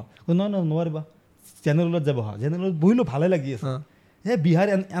কথা আছে আমাৰ নহয় নোৱাৰিবা জেনেৰেলত যাব জেনেৰেলত বহিলোঁ ভালে লাগি আছে এই বিহাৰ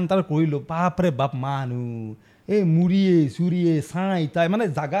এণ্টাৰ কৰিলোঁ বাপৰে বাপ মানুহ এই মুৰিয়ে চুৰিয়ে চাই তাই মানে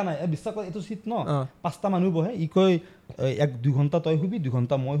জাগা নাই বিশ্বাস কৰে এইটো চিট ন 5টা মানুহ বহে ই কয় 1-2 ঘণ্টা তই শুবি 2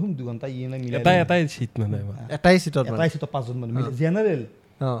 ঘণ্টা মই শুম 2 ঘণ্টা ই মিলাই এটাই চিট মানে এটাই চিটত 5জন মানুহ মিলে জেনেৰেল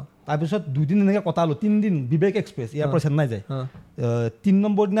তাৰপিছত 2 দিন এনেকৈ কটালোঁ 3 দিন বিবেক এক্সপ্ৰেছ ইয়াৰ পৰা চেন্নাই যায় 3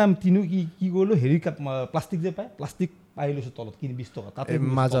 নম্বৰ দিনা আমি তিনিও কি কৰিলোঁ হেৰি প্লাষ্টিক যে পায় প্লাষ্টিক পাই লৈছোঁ তলত 20 টকা তাতে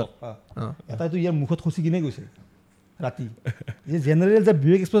মাজত এটাইতো ইয়াৰ মুখত খচি কিনে গৈছে ৰাতি যে জেনেৰেল যে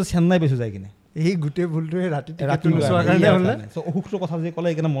বিবেক এক্সপ্ৰেছ চেন্নাই পাইছোঁ যাই কিনে এই গোটেই ভুলটোৱে ৰাতি নোচোৱাৰ কাৰণে হ'লে অসুখটোৰ কথা যে ক'লে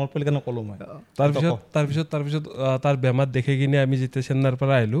সেইকাৰণে মনত পৰিলে কাৰণে ক'লোঁ মই তাৰপিছত তাৰ বেমাৰ দেখি কিনে আমি যেতিয়া চেন্নাইৰ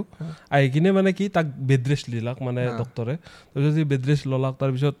পৰা আহিলোঁ আহি কিনে মানে কি তাক বেড ৰেষ্ট দিলাক মানে ডক্টৰে তাৰপিছত বেড ৰেষ্ট ল'লাক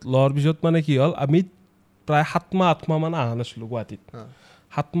তাৰপিছত লোৱাৰ পিছত মানে কি হ'ল আমি প্ৰায় 7-8 মাহ মান অহা নাছিলোঁ গুৱাহাটীত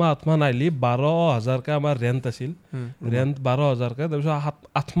 7-8 মাহ নাহিলি 12,000কৈ আমাৰ ৰেণ্ট আছিল ৰেণ্ট 12,000কৈ তাৰপিছত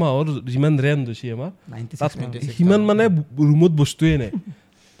 8 মাহৰ যিমান ৰেণ্ট হৈছে আমাৰ তাত সিমান মানে ৰুমত বস্তুৱে নাই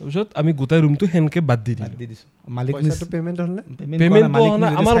তাৰপিছত আমি গোটেই ৰুমটো সেনেকৈ বাদ দি দিছোঁ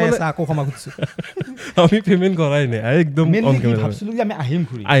আমি পেমেণ্ট কৰাই নাই একদম ভাবিছিলোঁ যে আমি আহিম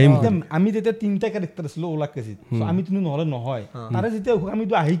আমি যেতিয়া 3টা কেৰেক্টাৰ আছিলোঁ ওলা ক্ৰেজিত আমি নহ'লে নহয় তাৰে যেতিয়া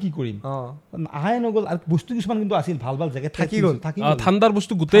আমিতো আহি কি কৰিম আহাই নগ'ল আৰু বস্তু কিছুমান কিন্তু আছিল ভাল ভাল জেকেট থাকি গ'ল ঠাণ্ডাৰ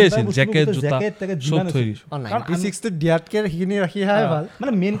বস্তু গোটেই আছিল জেকেট জোতা চব থৈ দিছোঁ 96টো দিয়াতকৈ সেইখিনি ৰাখি আহে ভাল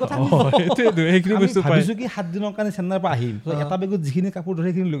মানে মেইন কথা সেইখিনি বস্তু ভাবিছোঁ কি 7 দিনৰ কাৰণে চেন্নাইৰ পৰা আহিম এটা বেগত যিখিনি কাপোৰ ধৰে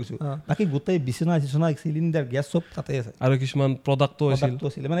সেইখিনি লৈ গৈছোঁ বাকী গোটেই বিচনা চিলিণ্ডাৰ গেছ চব তাতে আছে আৰু কিছুমান প্ৰডাক্টটো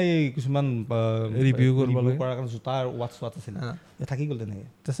আছিল মানে এই কিছুমান ৰিভিউ কৰিব কৰাৰ কাৰণে জোতা আৰু ৱাটছ আছিল থাকি গ'ল তেনেকৈ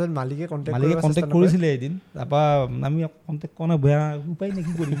তাৰপিছত মালিকে কণ্টেক্ট কৰিছিলে এদিন তাৰপৰা আমি কণ্টেক্ট কৰা বেয়া উপায় নে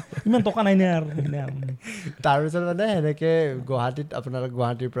কি কৰিম ইমান টকা নাই নে আৰু তাৰপিছত মানে সেনেকৈ গুৱাহাটীত আপোনালোক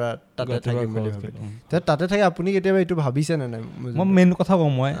গুৱাহাটীৰ পৰা তাতে থাকিম বুলি ভাবিলে তাতে থাকি আপুনি কেতিয়াবা এইটো ভাবিছেনে নাই মই মেইন কথা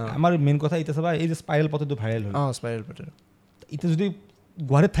কওঁ মই আমাৰ মেইন কথা এতিয়া চাবা এই যে স্পাইৰেল পটেটো ভাইৰেল হ'ল স্পাইৰেল পটেটো এতিয়া যদি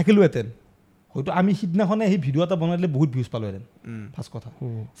গুৱাহাটীত থাকিলোহেঁতেন হয়তো আমি সিদিনাখনে সেই ভিডিঅ' এটা বনাই দিলে বহুত ভিউজ পালোহেঁতেন ফাৰ্ষ্ট কথা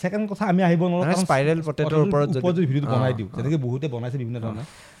ছেকেণ্ড কথা আমি আহিব নোৱাৰোঁ স্পাইৰেল পটেটোৰ ওপৰত যদি ভিডিঅ'টো বনাই দিওঁ যেনেকৈ বহুতে বনাইছে বিভিন্ন ধৰণে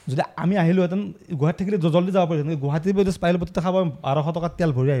যদি আমি আহিলোহেঁতেন গুৱাহাটী থাকিলে জলদি যাব পাৰিম, গুৱাহাটীৰ পৰা স্পাইল পথতে খাব 1200 টকা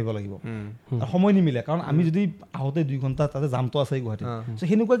তেল ভৰি আহিব লাগিব, সময় নিমিলে। কাৰণ আমি যদি আহোঁতে 2 ঘণ্টা তাতে জামটো আছে গুৱাহাটীত,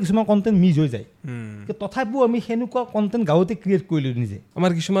 সেনেকুৱা কিছুমান কণ্টেণ্ট মিছ হৈ যায়। তথাপিও আমি সেনেকুৱা কণ্টেণ্ট গাঁৱতে ক্ৰিয়েট কৰিলোঁ নিজে।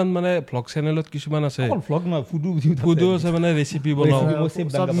 আমাৰ কিছুমান মানে ভ্লগ চেনেলত কিছুমান আছে, ভ্লগ নহয় ফুডো আছে, মানে ৰেচিপি বনাওঁ,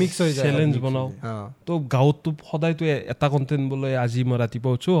 মিক্স হৈ যায়, চেলেঞ্জ বনাওঁ। তো গাঁৱততো সদায়তো এটা কণ্টেণ্ট বোলে আজি মই ৰাতিপুৱা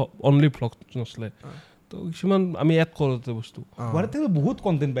উঠছোঁ অনলি ভ্লগ নচলে, তো কিছুমান আমি এড কৰোঁ বস্তু। গুৱাহাটীত থাকিলে বহুত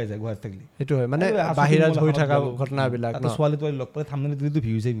কণ্টেণ্ট পাই যায় গুৱাহাটীত থাকিলে, সেইটো হয় মানে বাহিৰত হৈ থকা ঘটনাবিলাক। ছোৱালী তোৱালী লগ পালে থামনেল দিলেতো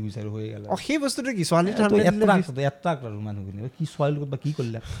ভিউজ আৰু হৈ গ'ল। সেই বস্তুটো কি ছোৱালী এট্ৰাক্ট আৰু মানুহখিনি কি ছোৱালী লগত বা কি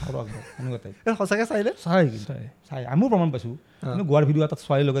কৰিলে সেনেকুৱা টাইপ সঁচাকৈ চাইলে চাই আমিও প্ৰমাণ পাইছোঁ। গোৱাৰ ভিডিঅ' এটাত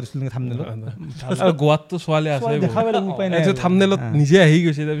ছোৱালী লগাই দিছিল থামনেলত, গোৱাততো ছোৱালী আছে, দেখাব উপায় নাই, থামনেলত নিজে আহি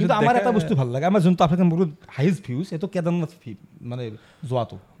গৈছে। কিন্তু আমাৰ এটা বস্তু ভাল লাগে, আমাৰ যোনটো আফ্ৰিকান বহুত হাইষ্ট ভিউজ, এইটো কেদাৰনাথ মানে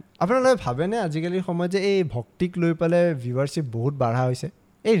যোৱাটো। আপোনালোকে ভাবেনে আজিকালিৰ সময়ত যে এই ভক্তিক লৈ পেলাই ভিউৱাৰশ্বিপ বহুত বাঢ়া হৈছে?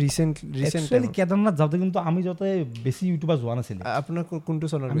 এই ৰিচেণ্টলি কেদাৰনাথ যাওঁতে কিন্তু আমি যাওঁতে বেছি ইউটিউবাৰ যোৱা নাছিলে। আপোনাৰ কোনটো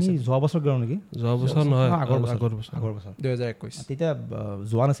চনত? আমি যোৱা বছৰ গ'লো নেকি? যোৱা বছৰ নহয়, আগৰ বছৰ 2021। তেতিয়া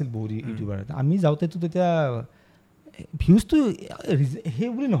যোৱা নাছিল বহুত ইউটিউবাৰ। আমি যাওঁতেতো তেতিয়া ভিউজটো সেই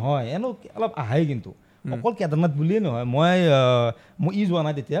বুলি নহয়, এনে অলপ আহে। কিন্তু অকল কেদাৰনাথ বুলিয়ে নহয়, মই যোৱা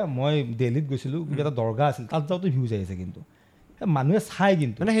নাই তেতিয়া, মই দিল্লীত গৈছিলোঁ, কিবা এটা দৰগাহ আছিল, তাত যাওঁতে ভিউজ আহিছে। কিন্তু মানুহে চাই,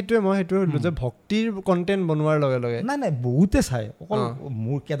 কিন্তু মানে সেইটোৱে সুধিলোঁ যে ভক্তিৰ কণ্টেণ্ট বনোৱাৰ লগে লগে নাই বহুতে চাই। অকল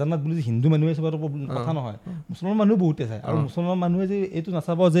মোৰ কেদাৰনাথ বুলি যে হিন্দু মানুহে চাব কথা নহয়, মুছলমান মানুহ বহুতে চায়। আৰু মুছলমান মানুহে যে এইটো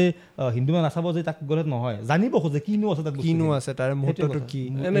নাচাব যে হিন্দু মানুহ নাচাব যে তাক গ'লে নহয়, জানিব খোজে কিনো আছে, তাত কিনো আছে, তাৰ মুহূৰ্তটো কি।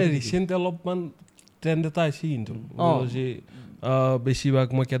 এনে ৰিচেণ্ট অলপমান ট্ৰেণ্ড এটা আহিছে কিন্তু যে বেছিভাগ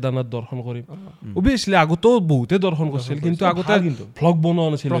মই কেদাৰনাথ দৰ্শন কৰিম। অভিয়াছলি আগতেও বহুতে দৰ্শন কৰিছিল, কিন্তু আগতে ভ্লগ বনোৱা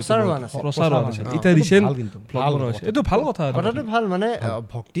নাছিল, প্ৰচাৰ হোৱা নাছিল। এতিয়া ৰিচেণ্ট ভ্লগ বনোৱা হৈছে, এইটো ভাল কথা। কথাটো ভাল, মানে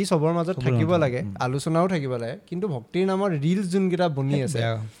ভক্তি চবৰ মাজত থাকিব লাগে, আলোচনাও থাকিব লাগে, কিন্তু ভক্তিৰ নামৰ ৰিলছ যোনকেইটা বনি আছে,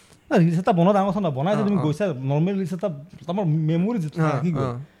 ৰিলছ এটা বনোৱা ডাঙৰ কথা নহয়। বনাইছে তুমি গৈছা, নৰ্মেল ৰিলছ এটা আমাৰ মেমৰি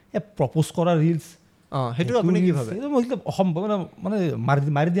প্ৰপ'জ কৰা ৰিলছ, সেইটো আপুনি কি ভাবে? অসম্ভৱ, মানে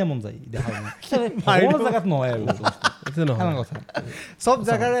মাৰি দিয়া মন যায় দেখা জেগাত নহয় আৰু চব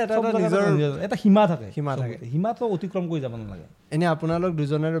জেগাৰে এটা সীমা থাকে, সীমাটো অতিক্ৰম কৰি যাব নালাগে। এনে আপোনালোক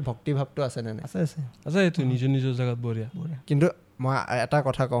দুজনৰ ভক্তিভাৱটো আছে নে? আছে এইটো নিজৰ নিজৰ জেগাত বঢ়িয়া। কিন্তু মই এটা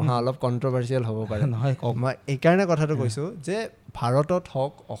কথা কওঁ হা, অলপ কণ্ট্ৰভাৰ্চিয়েল হ'ব পাৰে নহয়, মই এইকাৰণে কথাটো কৈছোঁ যে ভাৰতত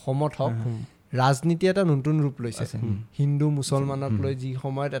হওক অসমত হওক ৰাজনীতি এটা নতুন ৰূপ লৈছে। হিন্দু মুছলমানক লৈ যি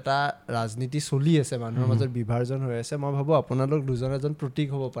সময়ত এটা ৰাজনীতি চলি আছে, মানুহৰ মাজত বিভাজন হৈ আছে, মই ভাবোঁ আপোনালোক দুজন এজন প্ৰতীক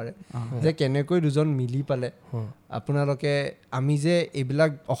হ'ব পাৰে যে কেনেকৈ দুজন মিলি পালে আপোনালোকে। আমি যে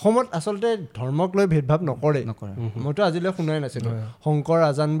এইবিলাক অসমত আচলতে ধৰ্মক লৈ ভেদভাৱ নকৰে, মইতো আজিলৈ শুনাই নাছিলোঁ, শংকৰ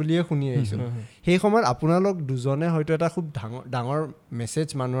আজান বুলিয়ে শুনি আহিছোঁ। সেই সময়ত আপোনালোক দুজনে হয়তো এটা খুব ডাঙৰ মেছেজ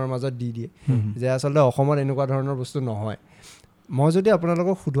মানুহৰ মাজত দি দিয়ে যে আচলতে অসমত এনেকুৱা ধৰণৰ বস্তু নহয়। মই যদি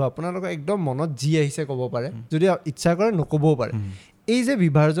আপোনালোকক সোধোঁ, আপোনালোকক একদম মনত যি আহিছে ক'ব পাৰে, যদি ইচ্ছা কৰে নক'বও পাৰে। এই যে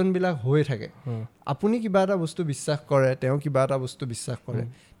বিভাজনবিলাক হৈ থাকে, আপুনি কিবা এটা বস্তু বিশ্বাস কৰে, তেওঁ কিবা এটা বস্তু বিশ্বাস কৰে,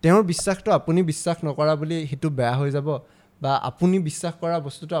 তেওঁৰ বিশ্বাসটো আপুনি বিশ্বাস নকৰা বুলি সেইটো বেয়া হৈ যাব, বা আপুনি বিশ্বাস কৰা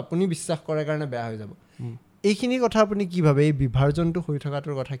বস্তুটো আপুনি বিশ্বাস কৰে কাৰণে বেয়া হৈ যাব। এইখিনি কথা আপুনি কি ভাবে? এই বিভাজনটো হৈ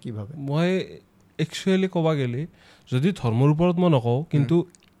থকাটোৰ কথা কি ভাবে? মই একচুৱেলি ক'ব গ'লে যদি ধৰ্মৰ ওপৰত মই নকওঁ, কিন্তু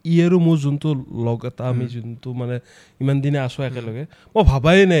ই আৰু মোৰ যোনটো লগ এটা, আমি যোনটো মানে ইমান দিনে আছোঁ একেলগে, মই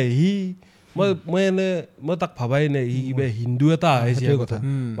ভাবাই নাই মই তাক ভাবাই নাই কিবা হিন্দু এটা আহে যে কথা,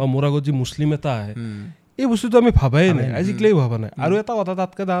 বা মোৰ আগত যি মুছলিম এটা আহে, এই বস্তুটো আমি ভাবাই নাই, আজিকালি ভবা নাই। আৰু এটা কথা,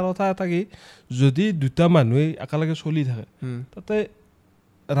 তাতকৈ ডাঙৰ কথা এটা কি, যদি দুটা মানুহে একেলগে চলি থাকে, তাতে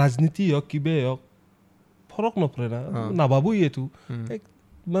ৰাজনীতি হওক কিবাই হওক ফৰক নপৰে না, নাভাবোঁ এইটো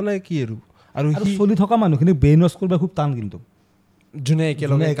মানে কি আৰু চলি থকা মানুহখিনি ব্ৰেইন ৱাছ কৰিব খুব টান, কিন্তু যোনে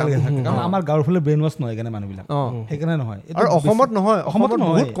একেলগে থাকে। কাৰণ আমাৰ গাঁৱৰ ফালে ব্ৰেইন ৱাছ নহয় কাৰণে মানুহবিলাক, সেইকাৰণে নহয়। আৰু অসমত নহয়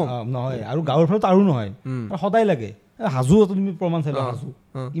আৰু গাঁৱৰ ফালে আৰু নহয়, সদায় লাগে। হাজো তুমি প্ৰমাণ চাইলা, হাজো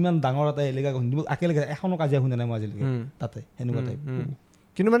ইমান ডাঙৰ এটা এলেকা, একেলগে এখনো কাজিয়া শুনা নাই মই আজিলৈকে তাতে, সেনেকুৱা টাইপ।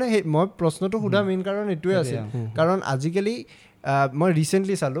 কিন্তু মানে সেই মই প্ৰশ্নটো সোধা মেইন কাৰণ এইটোৱে আছে, কাৰণ আজিকালি মই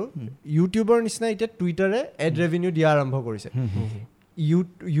ৰিচেণ্টলি চালোঁ ইউটিউবৰ নিচিনা এতিয়া টুইটাৰে এড ৰেভিনিউ দিয়া আৰম্ভ কৰিছে।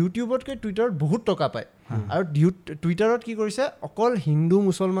 ইউটিউবতকৈ টুইটাৰত বহুত টকা পায়, আৰু টুইটাৰত কি কৰিছে, অকল হিন্দু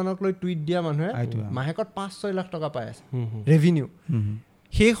মুছলমানক লৈ টুইট দিয়া মানুহে মাহেকত 5-6 লাখ টকা পাই আছে ৰেভিনিউ।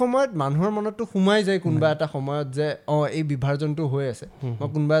 সেই সময়ত মানুহৰ মনততো সোমাই যায় কোনোবা এটা সময়ত যে এই বিভাজনটো হৈ আছে। মই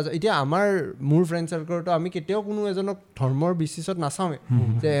কোনোবা এতিয়া মোৰ ফ্ৰেণ্ড চাৰ্কলতো আমি কেতিয়াও কোনো এজনক ধৰ্মৰ বেচিছত নাচাওঁৱে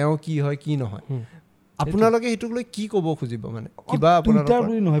যে এওঁ কি হয় কি নহয়। আপোনালোকে সেইটোক লৈ কি ক'ব খুজিব? মানে কিবা টুইটাৰ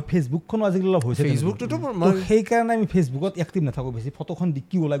বুলি নহয়, ফেচবুকখনো আজিকালি অলপ হৈছে, ফেচবুকটোতো সেইকাৰণে আমি ফেচবুকত এক্টিভ নাথাকোঁ বেছি, ফটোখন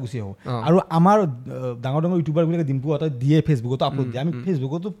কি ওলাই গুচি আহোঁ। আৰু আমাৰ ডাঙৰ ডাঙৰ ইউটিউবাৰবিলাকে ডিম্পুহঁতে দিয়ে ফেচবুকতো আপলোড দিয়ে, আমি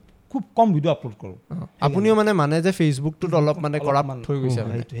ফেচবুকতো খুব কম ভিডিঅ' আপলোড কৰোঁ আপুনিও মানে যে ফেচবুকটোত অলপ মানে কৰাপ্ট হৈ গৈছে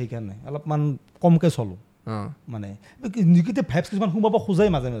সেইটো সেইকাৰণে অলপমান কমকৈ চলোঁ মানে নিগেটিভ ভাইবছ কিছুমান সোমাব খোজাই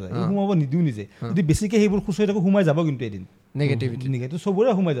মাজে মাজে সোমাব নিদিওঁ নিজে যদি বেছিকৈ সেইবোৰ খুচৰি থাকোঁ সোমাই যাব কিন্তু এদিন নিগেটিভ চবৰে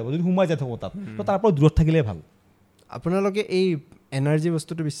সোমাই যাব যদি সোমাই যাই থাকোঁ তাত তাৰ পৰা দূৰত থাকিলে ভাল আপোনালোকে এই এনাৰ্জি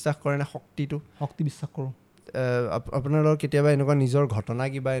বস্তুটো বিশ্বাস কৰে নে শক্তি বিশ্বাস কৰোঁ আপোনালোকৰ কেতিয়াবা এনেকুৱা নিজৰ ঘটনা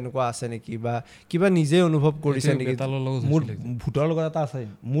কিবা এনেকুৱা আছে নেকি বা কিবা নিজে অনুভৱ কৰিছে নেকি মোৰ ভূতৰ লগত এটা আছে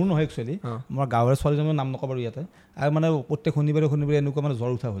মোৰ নহয় একচুৱেলি আমাৰ গাঁৱৰে ছোৱালীজনীৰ নাম নকওঁ বাৰু ইয়াতে আৰু মানে প্ৰত্যেক শনিবাৰে এনেকুৱা মানে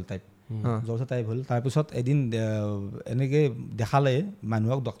জ্বৰ উঠা হ'ল টাইপ হ'ল তাৰপিছত এদিন এনেকৈ দেখালে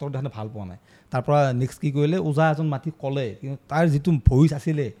মানুহক ডক্টৰক দেখালে ভাল পোৱা নাই তাৰপৰা নেক্সট কি কৰিলে ওজা এজন মাতি ক'লে কিন্তু তাৰ যিটো ভইচ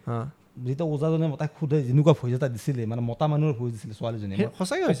আছিলে যেতিয়া ওজাজনে তাইক সোধে যেনেকুৱা ভইচ এটা দিছিলে মানে মতা মানুহৰ ভইচ দিছিলে ছোৱালীজনীয়ে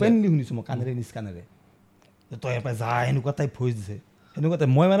সঁচাকৈ অপেনলি শুনিছোঁ মই কাণেৰে নিজ কাণেৰে তই এপাই যা এনেকুৱা টাইপ ভইচ দিছে এনেকুৱা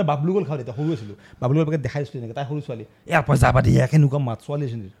টাইপ মই মানে বাবলু গ'ল খাওঁ তেতিয়া সৰু আছিলোঁ বাবলু গ'ল পেকেট দেখাইছিলোঁ এনেকৈ তাই সৰু ছোৱালী ইয়াৰ পৰা যাবা দিয়া কেনেকুৱা মাত ছোৱালী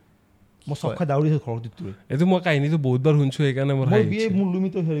এজনীৰ মই চব খাই দাউৰিছোঁ ঘৰটোত এইটো মই কাহিনীটো বহুতবাৰ শুনিছোঁ সেইকাৰণে মোৰ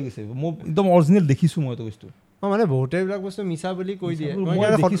লুমিটো হেৰি গৈছে মই একদম অৰিজিনেল দেখিছোঁ মই এইটো বস্তু মানে বহুতে এইবিলাক বস্তু মিছা বুলি কৈ দিয়ে মই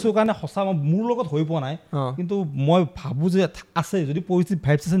দেখিছোঁ কাৰণে সঁচা মোৰ লগত হৈ পোৱা নাই কিন্তু মই ভাবোঁ যে আছে যদি পজিটিভ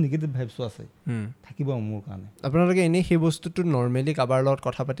ভাইবছ আছে নিগেটিভ ভাইবছো আছে থাকিব মোৰ কাৰণে আপোনালোকে এনেই সেই বস্তুটো নৰ্মেলি কাৰোবাৰ লগত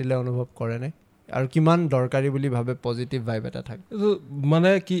কথা পাতিলে অনুভৱ কৰেনে আৰু কিমান দৰকাৰী বুলি ভাবে পজিটিভ ভাইব এটা থাকে মানে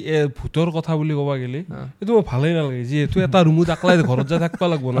কি ভূতৰ কথা বুলি ক'বা গ'লে এইটো মোৰ ভালেই নালাগে যিহেতু এটা ৰুমত আকলাই ঘৰত যাই থাকিব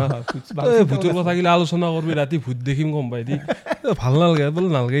লাগিব না ভূতৰ কথা গিলা আলোচনা কৰবি ৰাতি ভূত দেখিম গম পাই দি ভাল নালাগে বোলে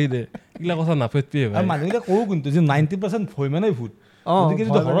নালাগেই দে এইগিলা কথা নাপাতিবি মানুহবিলাক কওঁ কিন্তু যে 90% ভয় মানে ভূত গতিকে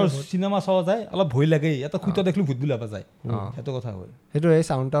যদি ঘৰৰ চিনেমা চোৱা যায় অলপ ভয় লাগে এটা খুঁটা দেখিলোঁ ভূত বুলি ভাবা যায় সেইটো কথা হয় সেইটো এই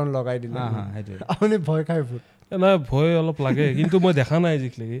চাউণ্ড টাউন লগাই দিলে সেইটোৱে আপুনি ভয় খাই ভূত নাই ভয় অলপ লাগে কিন্তু মই দেখা নাই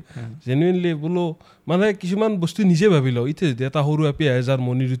আজিলৈকে জেনুইনলি বোলো মানে কিছুমান বস্তু নিজে ভাবি লওঁ এতিয়া যদি এটা সৰু আপি আহে যাৰ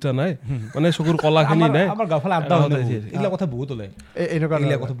মণি দুটা নাই মানে চকুৰ কলাখিনি নাই আমাৰ গাঁওফালে আড্ডা এইগিলা কথা বহুত ওলায়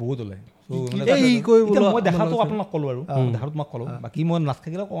এইগিলা কথা বহুত ওলায় মই দেখাটো আপোনাক ক'লোঁ আৰু দেখাটো তোমাক ক'লোঁ বাকী মই নাচ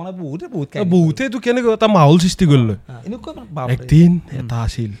থাকিলে কোৱা নাই বহুতেতো কেনেকৈ এটা মাহোল সৃষ্টি কৰিলে একদিন এটা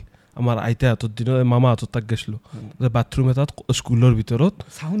আছিল আমাৰ আইতা হাতৰ দিনত মামা হাতৰ তাক গৈছিলোঁ বাথৰুম এটাত স্কুলৰ ভিতৰত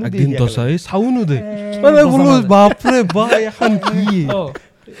একদিন দচাই চাউনো দে মানে বোলো বাপৰে বা এখন কি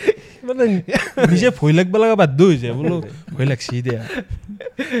মানে নিজে ভয় লাগব লগা বাধ্য হৈ যায় বোলো ভয় লাগছি দে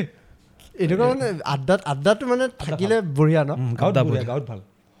এনেকুৱা মানে আড্ডাটো মানে থাকিলে বঢ়িয়া ন গাঁৱত ভাল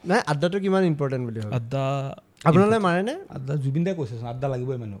নাই আড্ডাটো কিমান ইম্পৰ্টেণ্ট বুলি ভাবে আড্ডা আপোনালোকে মাৰেনে আড্ডা জুবিন দাই কৈছে আড্ডা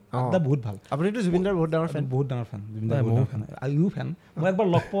লাগিবই মানুহ আড্ডা বহুত ভাল আপুনিতো জুবিন দাৰ বহুত ডাঙৰ ফেন জুবিন দাৰ বহুত ফেন ইউ ফেন মই একবাৰ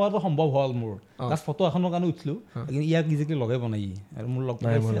লগ পোৱাটো সম্ভৱ হ'ল মোৰ জাষ্ট ফটো এখনৰ কাৰণে উঠিলোঁ কিন্তু ইয়াক ইজিকলি লগে বনাই আৰু মোৰ লগ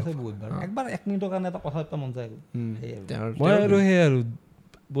পাইছে বহুতবাৰ একবাৰ 1 মিনিটৰ কাৰণে এটা কথা এটা মন যায় মই আৰু সেই আৰু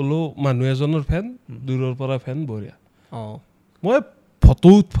বোলো মানুহ এজনৰ ফেন দূৰৰ পৰা ফেন বঢ়িয়া মই ফটো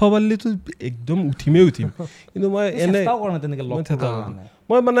উঠবা পাৰিলেতো একদম উঠিম কিন্তু মই এনে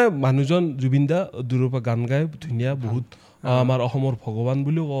মই মানে মানুহজন জুবিন দা দূৰৰ পৰা গান গাই ধুনীয়া বহুত আমাৰ অসমৰ ভগৱান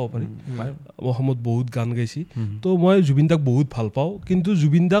বুলিও ক'ব পাৰি অসমত বহুত গান গাইছি তো মই জুবিন দাক বহুত ভাল পাওঁ কিন্তু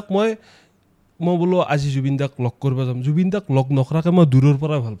জুবিন দাক মই বোলো আজি জুবিন দাক লগ কৰিব যাম জুবিন দাক লগ নকৰাকৈ মই দূৰৰ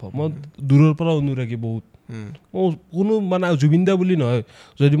পৰাই ভাল পাওঁ মই দূৰৰ পৰা অনুৰাগী বহুত মই কোনো মানে জুবিন দা বুলি নহয়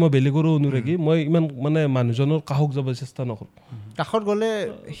যদি মই বেলেগৰো অনুৰাগী মই ইমান মানে মানুহজনৰ কাষক যাব চেষ্টা নকৰোঁ কাষত গ'লে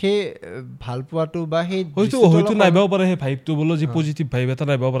সেই ভাল পোৱাটো বা সেই হয়তো নাইবাও পাৰে সেই ভাইবটো বোলো যি পজিটিভ ভাইব এটা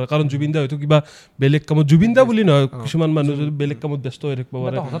নাইবাও পাৰে কাৰণ জুবিন দা হয়তো কিবা বেলেগ কামত জুবিন দা বুলি নহয় কিছুমান মানুহ যদি বেলেগ কামত ব্যস্ত হৈ থাকিব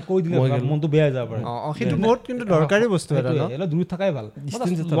পাৰে হঠাৎ কৈ দিলে মনটো বেয়া হৈ যাব পাৰে সেইটো বহুত কিন্তু দৰকাৰী বস্তু এটা ন দূৰত থকাই ভাল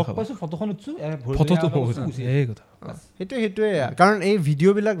লগ পাইছোঁ ফটোখন উঠিছোঁ ফটোটো এই কথা সেইটোৱে কাৰণ এই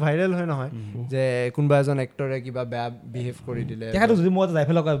ভিডিঅ'বিলাক ভাইৰেল হয় নহয় যে কোনোবা এজন এক্টৰে কিবা বেয়া বিহেভ কৰি দিলে তেখেতক যদি মই যাই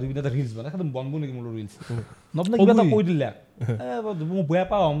পেলাই জুবিন দাৰ ৰিলছ বনাই তেখেতক বন্ধ নেকি মোৰ ৰিলছ নতুন কিবা এটা কৈ দিলে মই বেয়া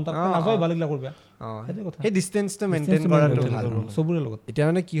পাওঁ তাত নাযায় ভালগিলা কৰিবা সেই ডিষ্টেঞ্চটো মেইনটেইন কৰাটো ভাল চবৰে লগত এতিয়া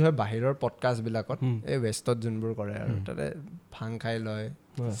মানে কি হয় বাহিৰৰ পডকাষ্টবিলাকত এই ৱেষ্টত যোনবোৰ কৰে আৰু তাতে ভাং খাই লয়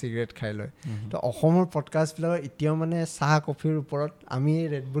চিগাৰেট খাই লয় তো অসমৰ পডকাষ্টবিলাকৰ এতিয়াও মানে চাহ কফিৰ ওপৰত আমি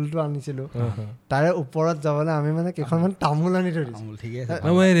ৰেড বুলটো আনিছিলোঁ তাৰে ওপৰত যাবলৈ আমি মানে কেইখনমান তামোল আনি থৈ দিছোঁ ঠিক আছে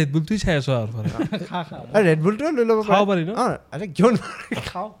মই ৰেড বুলটোৱে চাই আছোঁ আৰু ৰেড বুলটোও লৈ ল'ব খাব পাৰি ন আৰে কিয়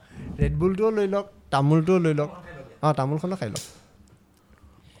খাওঁ ৰেড বুলটোও লৈ লওক তামোলটোও লৈ লওক তামোলখনো খাই লওক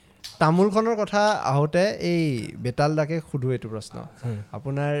তামোলখনৰ কথা আহোঁতে এই বেতাল দাকে সোধোঁ এইটো প্ৰশ্ন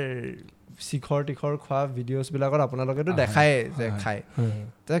আপোনাৰ শিখৰ তীখৰ খোৱা ভিডিঅ'ছবিলাকত আপোনালোকেতো দেখায় যে খায়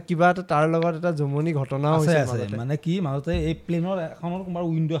কিবা এটা তাৰ লগত এটা জমনি ঘটনাও আছে মানে কি মাজতে এই প্লেনৰ এখনৰ কোনোবা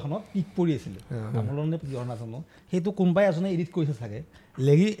উইণ্ডো এখনত পিক পৰি আছিলে তামোলৰ নে পিক নাজানো সেইটো কোনোবাই এজনে এডিট কৰিছে চাগে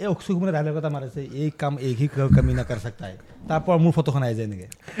লেগি এই অক্সুক মানে ডাইলগ এটা মাৰিছে এই কাম এই কামি নাকাৰ চাকটা তাৰ পৰা মোৰ ফটোখন আহি যায় এনেকৈ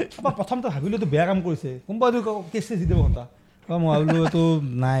প্ৰথমতে ভাবিলোঁ এইটো বেয়া কাম কৰিছে কোনোবা কেছ দি দিব ঘণ্টা মই ভাবিলো এইটো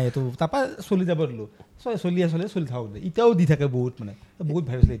নাই এইটো তাৰপৰা চলি যাব দিলোঁ চলি থাকক দে এতিয়াও দি থাকে বহুত মানে বহুত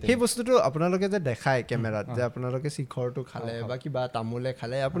ভাল হৈছে সেই বস্তুটো আপোনালোকে যে দেখায় কেমেৰাত যে আপোনালোকে শিখৰটো খালে বা কিবা তামোলে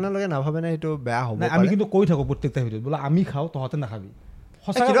খালে আপোনালোকে নাভাবে নে সেইটো বেয়া হ'ব আমি কিন্তু কৈ থাকোঁ প্ৰত্যেকটা ভিডিঅ'ত বোলে আমি খাওঁ তহঁতে নাখাবি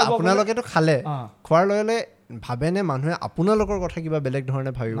কিন্তু আপোনালোকেতো খালে খোৱাৰ লগে লগে ভাবেনে মানুহে আপোনালোকৰ কথা কিবা বেলেগ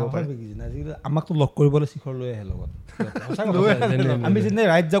ধৰণে ভাবিব পাৰে আজিকালি আমাকতো লগ কৰিবলৈ শিখৰ লৈ আহে লগত আমি যেনে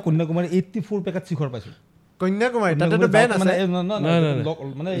ৰাইড যাওঁ কন্যাকুমাৰী 84 পেকেট শিখৰ পাইছোঁ কন্যাকুমাৰী তাতেতো বেন আছে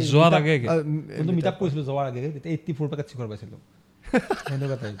মানে যোৱাৰ আগে মিটাপ কৰিছিলোঁ যোৱাৰ আগে তেতিয়া 84 পেকেট শিখৰ পাইছিলোঁ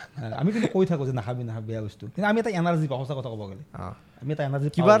সেনেকুৱা টাইপ আমি কিন্তু কৈ থাকোঁ যে নাখাবি বেয়া বস্তু কিন্তু আমি এটা এনাৰ্জি পাওঁ সঁচা কথা ক'ব গ'লে আমি এটা এনাৰ্জি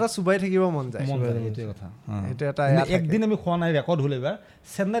কিবা এটা চুবাই থাকিব মন যায় সেইটোৱে কথা সেইটো এটা একদিন আমি খোৱা নাই ৰেকৰ্ড হ'ল এইবাৰ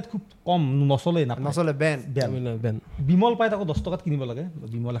চেন্নাইত খুব কম নচলে বেন বিমল পাই তাকো 10 টকাত কিনিব লাগে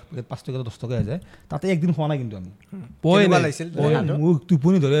বিমল 5 টকা 10 টকা হৈ যায় তাতে একদিন খোৱা নাই কিন্তু আমি মোক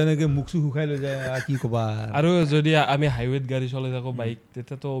টোপনি ধৰে এনেকৈ মুখ চুখ শুকাই লৈ যায় কি ক'বা আৰু যদি আমি হাইৱেত গাড়ী চলাই থাকোঁ বাইক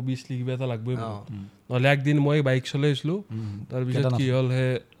তেতিয়াতো অভিয়াছলি কিবা এটা লাগবই নহ'লে একদিন মই বাইক চলাইছিলোঁ তাৰপিছত কি হ'ল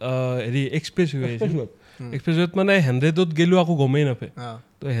হেৰি এক্সপ্ৰেছৱেত মানে 100ত গ'লোঁ আকৌ গমেই নাপায়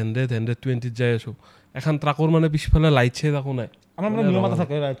তো 100-120ত যাই আছোঁ এখন ট্ৰাকৰ মানে পিছফালে লাইট চাইট একো নাই আমাৰ মানে নিয়ম এটা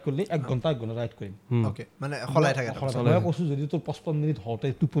থাকে ৰাইড কৰিলে 1 ঘণ্টা ৰাইড কৰিম মানে সলাই থাকে মই কৈছোঁ যদি তোৰ 55 মিনিট হওঁতে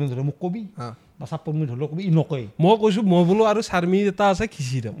টোপনি ধৰে মোক কবি বা 56 মিনিট হ'লেও কবি ই নকয় মই কৈছোঁ মই বোলো আৰু 4 মিনিট এটা আছে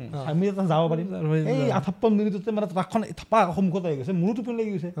খিচি দিম 4 মিনিট এটা যাব পাৰিম এই 58 মিনিটতে মানে ট্ৰাকখন থাপা সন্মুখত আহি গৈছে মোৰো টোপনি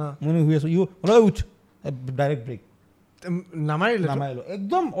লাগি গৈছে মই শুই আছোঁ উঠ ডাইৰেক্ট ব্ৰেক নামাৰিলো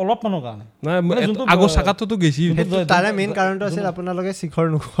একদম অলপ মানৰ কাৰণে আগৰ চাকাততো গেছি তাৰে মেইন কাৰণটো আছিল আপোনালোকে শিখৰ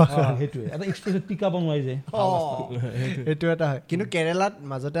নোখোৱা সেইটোৱে এটা এক্সপ্ৰেছত টিকাব নোৱাৰি যায় সেইটো এটা হয় কিন্তু কেৰেলাত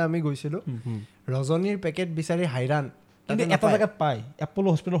মাজতে আমি গৈছিলোঁ ৰজনীৰ পেকেট বিচাৰি হাইৰাণ কিন্তু এটা জেগাত পায় এপ'ল'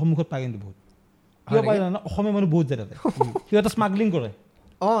 হস্পিটেলৰ সন্মুখত পায় কিন্তু বহুত কিয় পায় জানো অসমীয়া মানুহ বহুত যায় তাতে কিয় এটা স্মাগলিং কৰে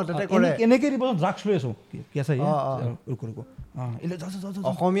তাতে কৰে এনেকৈ দিব ড্ৰাগছ লৈ আছোঁ কি আছে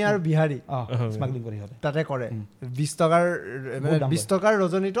অসমীয়া আৰু বিহাৰী স্মাগলিং কৰে সিহঁতে তাতে কৰে 20 টকাৰ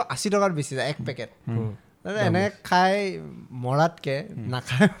ৰজনীটো 80 টকাত বেছি যায় 1 পেকেট এনে খাই মৰাতকৈ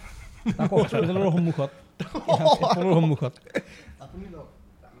নাখায় হস্পিটেলৰ সন্মুখত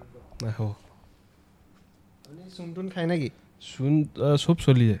চুন খাই নেকি চোন চব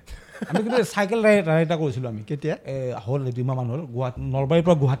চলি যায় আমি কিন্তু চাইকেল ৰাইড এটা কৰিছিলোঁ আমি কেতিয়া হ'ল 2 মাহ মান হ'ল গুৱাহাটী নলবাৰীৰ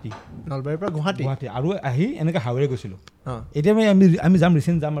পৰা গুৱাহাটী আৰু আহি এনেকৈ হাৱেৰে গৈছিলোঁ এতিয়া আমি যাম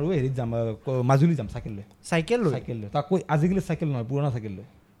ৰিচেণ্ট যাম আৰু হেৰিত যাম মাজুলী যাম চাইকেল লৈ তাকো আজিকালি চাইকেল নহয় পুৰণা চাইকেল লৈ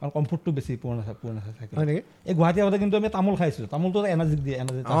কাৰণ কমফৰ্টটো বেছি পুৰণা চাইকেল হয় নেকি এই গুৱাহাটী আগতে কিন্তু আমি তামোল খাইছিলোঁ তামোলটো এনাৰ্জি দিয়ে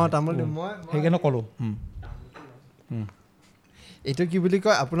তামোল সেইকাৰণে ক'লোঁ এইটো কি বুলি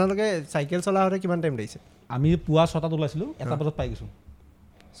কয় আপোনালোকে চাইকেল চলাওঁতে কিমান টাইম লাগিছে আমি পুৱা 6টাত ওলাইছিলোঁ 1 বজাত পাই গৈছোঁ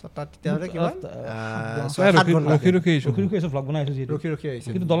 6টাত তেতিয়াহ'লে কিমান ৰখি ভ্লগ বনাই আছোঁ যিহেতু ৰখি আহিছে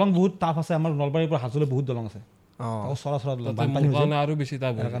কিন্তু দলং বহুত টাফ আছে আমাৰ নলবাৰীৰ পৰা হাজোলৈ বহুত দলং আছে আৰু বেছি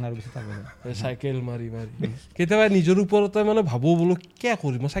চাইকেল মাৰি কেতিয়াবা নিজৰ ওপৰতে মানে ভাবোঁ বোলো কিয়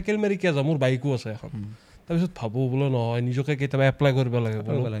কৰিম মই চাইকেল মাৰি কিয় যাম মোৰ বাইকো আছে এখন তাৰপিছত ভাবোঁ বোলো নহয় নিজকে কেতিয়াবা এপ্লাই কৰিব লাগে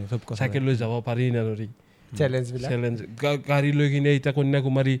চাইকেল লৈ যাব পাৰি নে নৰি চেলেঞ্জ গাড়ী লৈ কিনে এতিয়া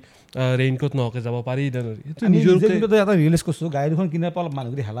কন্যাকুমাৰী ৰেইনকোট নহকে যাব পাৰি নে নৰি নিজৰ এটা ৰিয়েলাইজ কৰিছোঁ গাড়ী দুখন কিনাৰ পৰা অলপ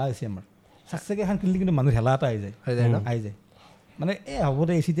মানুহখিনি হেলা হৈছে আমাৰ চাকচাকে এখন কিনিলে কিন্তু মানুহ হেলা এটা আহি যায় মানে হ'ব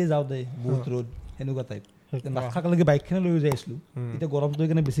দে এচিতে যাওঁ দে বহুত ৰ'দ সেনেকুৱা টাইপ নাথাকালৈকে বাইকখিনি লৈ যাই আছিলোঁ এতিয়া গৰমটো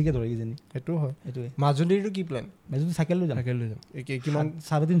সেইকাৰণে বেছিকৈ ধৰে কিজানি সেইটো হয় সেইটোৱে মাজুলীৰটো কি প্লেন মাজুলী চাইকেল লৈ যাম কিমান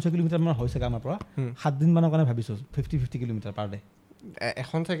 350 কিলোমিটাৰ মান হৈছে আমাৰ পৰা 7 দিন মানৰ কাৰণে ভাবিছোঁ 50 কিলোমিটাৰ পাৰ ডে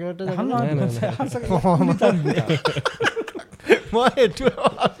এখন চাইকেলতে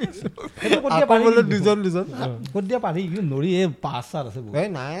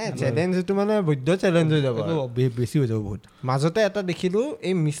মাজতে এটা দেখিলো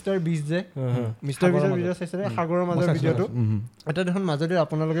এই মিষ্টাৰ বিচ যে মিষ্টাৰ বিচৰ ভিডিঅ' চাইছিলে সাগৰৰ মাজৰ ভিডিঅ'টো এটা দেখোন মাজতে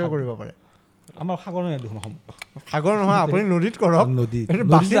আপোনালোকেও কৰিব পাৰে আমাৰ সাগৰ নহয় দেখোন সাগৰ নহয় আপুনি নদীত কৰক নদী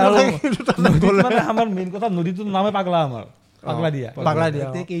আমাৰ মেইন কথা নদীটোৰ নামে পাগলা আমাৰ পাগলা দিয়া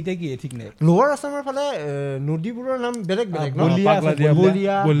কেইটা কি ঠিক নাই লোৱাৰ আছামৰ ফালে নদীবোৰৰ নাম বেলেগ বেলেগ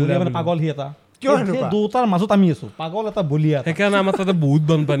মানে পাগল সি এটা কিয় দুটাৰ মাজত আমি আছো পাগল এটা বলিয়া সেইকাৰণে আমাৰ তাতে বহুত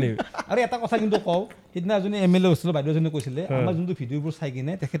বানপানী আৰু এটা কথা কিন্তু কওঁ সিদিনা এজনী MLA হৈছিলে বাইদেউজনে কৈছিলে আমাৰ যোনটো ভিডিঅ'বোৰ চাই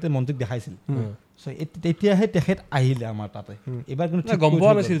কিনে তেখেতে মন্ত্ৰীক দেখাইছিল তেতিয়াহে তেখেত আহিলে আমাৰ তাতে এইবাৰ কিন্তু গম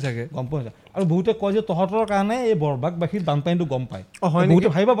পোৱা নাছিল চাগে আৰু বহুতে কয় যে তহঁতৰ কাৰণে এই বৰবাগবাসীৰ বানপানীটো গম পায় বহুতে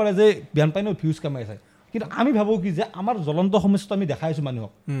ভাবিব পাৰে যে বানপানীও ভিউজ কামাই চায় কিন্তু আমি ভাবোঁ কি যে আমাৰ জ্বলন্ত সমস্যাটো আমি দেখাইছোঁ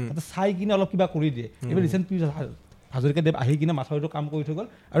মানুহক তাতে চাই কিনে অলপ কিবা কৰি দিয়ে এইবাৰ ৰিচেণ্ট হাজৰিকা দেৱ আহি কিনে মাথাউৰিটো কাম কৰি থৈ গ'ল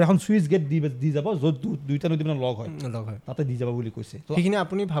আৰু এখন চুইচ গেট দি যাব য'ত দুইটা নদী মানে লগ হয় তাতে দি যাব বুলি কৈছে সেইখিনি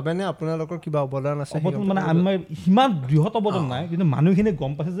আপুনি ভাবেনে আপোনালোকৰ কিবা অৱদান আছে অৱদান মানে আমাৰ সিমান বৃহৎ অৱদান নাই কিন্তু মানুহখিনি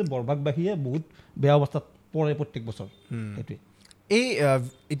গম পাইছে যে বৰবাগবাসীয়ে বহুত বেয়া অৱস্থাত পৰে প্ৰত্যেক বছৰ সেইটোৱে এই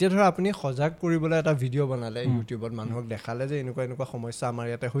এতিয়া ধৰা আপুনি সজাগ কৰিবলৈ এটা ভিডিঅ' বনালে ইউটিউবত মানুহক দেখালে যে এনেকুৱা এনেকুৱা সমস্যা আমাৰ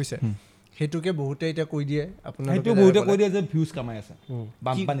ইয়াতে হৈছে সেইটোকে বহুতে এতিয়া কৈ দিয়ে আপোনাৰ সেইটো বহুতে কৈ দিয়ে যে ভিউজ কামাই আছে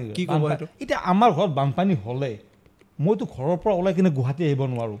বানপানী কি ক'ব সেইটো এতিয়া আমাৰ ঘৰত বানপানী হ'লে মইতো ঘৰৰ পৰা ওলাই কিনে গুৱাহাটী আহিব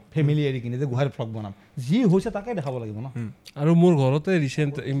নোৱাৰোঁ ফেমিলি এৰি কিনে যে গুৱাহাটীত ভ্লগ বনাম যি হৈছে তাকে দেখাব লাগিব ন আৰু মোৰ ঘৰতে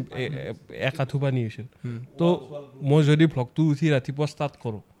ৰিচেণ্ট এক আঁঠু পানী হৈছিল তো মই যদি ভ্লগটো উঠি ৰাতিপুৱা ষ্টাৰ্ট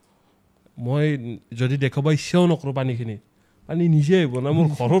কৰোঁ মই যদি দেখাব ইচ্ছাও নকৰোঁ পানীখিনি পানী নিজে আহিব না মোৰ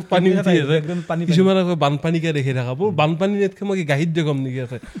ঘৰত পানী উঠি আছে কিছুমানে কয় বানপানীকে দেখি দেখা মোৰ বানপানী নেটকে মই গাড়ীত দেখাম নেকি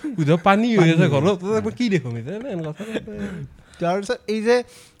আছে সুধা পানী হৈ আছে ঘৰত মই কি দেখাম এতিয়া তাৰপিছত এই যে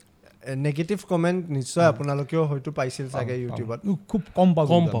নেগেটিভ কমেণ্ট নিশ্চয় আপোনালোকেও হয়তো পাইছিল চাগে ইউটিউবত খুব কম পাওঁ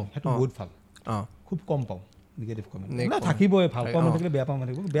সেইটো বহুত ভাল খুব কম পাওঁ নিগেটিভ কমেণ্ট থাকিবই ভাল পোৱা মানুহ থাকিলে বেয়া পোৱা মানুহ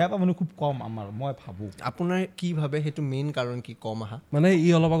থাকিব বেয়া পোৱা মানুহ খুব কম আমাৰ মই ভাবোঁ আপোনাৰ কি ভাবে সেইটো মেইন কাৰণ কি কম আহা মানে ই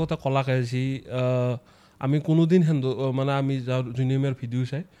অলপ আগতে কলাকে যি আমি কোনোদিন মানে আমি যোনে আমাৰ ভিডিঅ'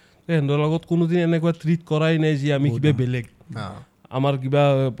 চাই সিহঁতৰ লগত কোনোদিন এনেকুৱা ট্ৰিট কৰাই নাই যে আমি কিবা বেলেগ আমাৰ কিবা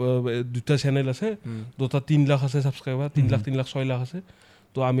দুটা চেনেল আছে দুটা 3 লাখ আছে ছাবস্ক্ৰাইবাৰ 3 লাখ 6 লাখ আছে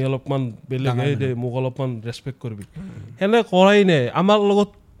তো আমি অলপমান বেলেগ মোক অলপমান ৰেচপেক্ট কৰিবি সেনে কৰাই নাই আমাৰ লগত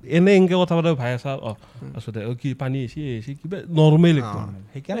এনে এনেকৈ কথা পাতে ভাই আছা আচলতে কি পানী আহিছে কিবা নৰ্মেল একদম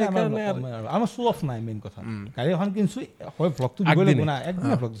সেইকাৰণে আমাৰ শ্ব' অফ নাই মেইন কথা গাড়ী এখন কিনিছোঁ হয় ভ্লগটো দিব লাগিব না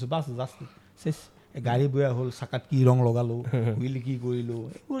একদিনে ভ্লগ দিছোঁ বাছ জাষ্ট চেছ গাড়ী বেয়া হ'ল চাকাত কি ৰং লগালোঁ হুইল কি কৰিলোঁ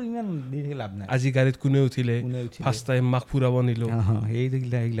এইবোৰ ইমান দি থাকি লাভ নাই আজি গাড়ীত কোনে উঠিলে ফাৰ্ষ্ট টাইম মাক ফুৰাব নিলোঁ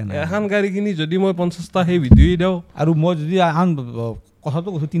সেইগিলা এখন গাড়ী কিনি যদি মই 50টা সেই ভিডিঅ' দিওঁ আৰু মই যদি আন কথাটো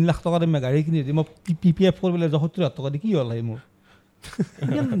কৈছোঁ 3 লাখ টকা দিম গাড়ী কিনি যদি মই PPF কৰিবলৈ 70,000 টকা দি কি হ'ল সেই মোৰ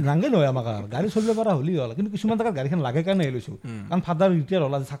নাংগে নহয় আমাক গাড়ী চলিব পৰা হ'লেই হ'ল কিন্তু কিছুমান জেগাত গাড়ীখন লাগে কাৰণে লৈছোঁ কাৰণ ফাদাৰ ৰিটায়াৰ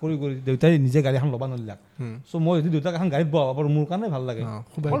হ'ল আজি চাকৰি কৰি দেউতাই নিজে গাড়ী এখন ল'ব নোৱাৰিলাক চ' মই যদি দেউতাক এখন গাড়ীত বহাব পাৰোঁ মোৰ কাৰণে ভাল লাগে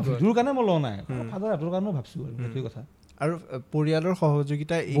ভিডিঅ'ৰ কাৰণে মই লোৱা নাই ফাদাৰ হাতৰ কাৰণেও ভাবিছোঁ আৰু সেইটোৱে কথা আৰু পৰিয়ালৰ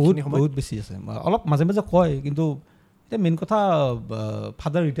সহযোগিতা বহুত বেছি আছে অলপ মাজে মাজে কয় কিন্তু এতিয়া মেইন কথা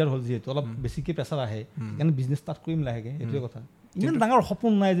ফাদাৰ ৰিটায়াৰ হ'ল যিহেতু অলপ বেছিকৈ প্ৰেছাৰ আহে সেইকাৰণে বিজনেছ ষ্টাৰ্ট কৰিম লাহেকৈ সেইটোৱে কথা ইমান ডাঙৰ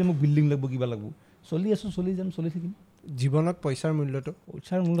সপোন নাই যে মোক বিল্ডিং লাগিব কিবা লাগিব চলি আছোঁ চলি যাম চলি থাকিম জীৱনত পইচাৰ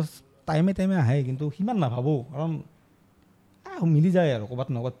মূল্য টাইমে টাইমে আহে কিন্তু সিমান নাভাবোঁ কাৰণ মিলি যায় আৰু ক'ৰবাত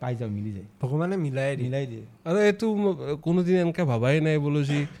নগত পাই যাওঁ মিলি যায় ভগৱানে মিলাই দিয়ে আৰু এইটো কোনোদিন এনেকৈ ভাবাই নাই বোলো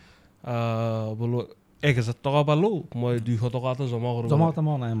যি বোলো 1,000 টকা পালোঁ মই 200 টকা এটা জমা কৰোঁ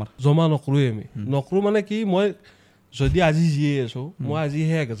নাই আমাৰ জমা নকৰোঁৱে আমি নকৰোঁ মানে কি মই যদি আজি জীয়ে আছোঁ মই আজি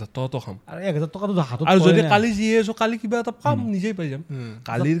সেই 1,000 টকাটো খাম আৰু 1,000 টকাটো হাতত আৰু যদি কালি জীয়ে আছোঁ কালি কিবা এটা পাম নিজেই পাই যাম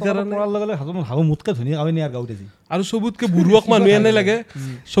কালিৰ কাৰণে হাতত ভাবোঁ মোতকৈ ধুনীয়া কামে নি আৰু গাঁৱত আজি আৰু চবতকৈ বুৰ্বক মানুহ এনে লাগে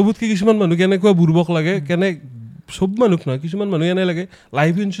চবতকৈ কিছুমান মানুহ কেনেকুৱা বুৰ্বক লাগে চব মানুহ নহয় কিছুমান মানুহ এনে লাগে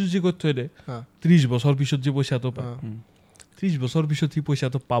লাইফ ইঞ্চুৰেঞ্চ যি কৰি থৈ দে 30 বছৰ পিছত যে পইচাটো পায় 30 বছৰ পিছত সি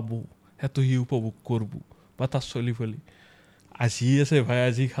পইচাটো পাব সেইটো সি উপভোগ কৰিব বা তাৰ চলি ফলি আজি আছে ভাই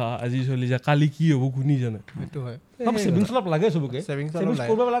আজি খা আজি চলি যা কালি কি হ'ব কোনে জানে সেইটো হয় ছেভিংছ অলপ লাগে চবকে ছেভিংছ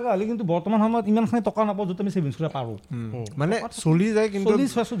কৰিব লাগে হ'লে কিন্তু বৰ্তমান সময়ত ইমানখিনি টকা নাপাওঁ য'ত আমি ছেভিংছ কৰিব পাৰোঁ মানে চলি যায় কিন্তু চলি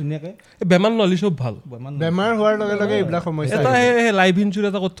চোৱাছোঁ ধুনীয়াকৈ বেমাৰ নহ'লে চব ভাল বেমাৰ হোৱাৰ লগে লগে এইবিলাক সমস্যা এটা লাইফ ইঞ্চুৰেঞ্চ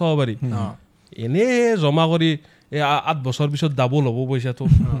এটা কৰি থ'ব পাৰি এনেই জমা কৰি 8 বছৰ পিছত ডাবল হ'ব পইচাটো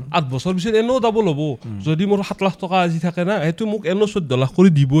 8 বছৰ পিছত এনেও ডাবল হ'ব যদি মোৰ 7 লাখ টকা আজি থাকে না সেইটো মোক এনেও 14 লাখ কৰি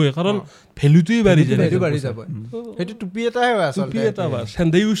দিবই কাৰণ ভেলুটোৱে বাঢ়ি যাব সেইটো টুপি এটাহে হয় আচলতে টুপি এটা বা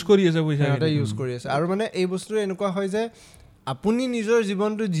চেণ্ডে ইউজ কৰি আছে পইচা এটা ইউজ কৰি আছে আৰু মানে এই বস্তুটো এনেকুৱা হয় যে আপুনি নিজৰ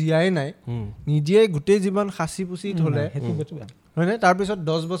জীৱনটো জীয়াই নাই নিজে গোটেই জীৱন সাঁচি পুচি থ'লে হয়নে তাৰপিছত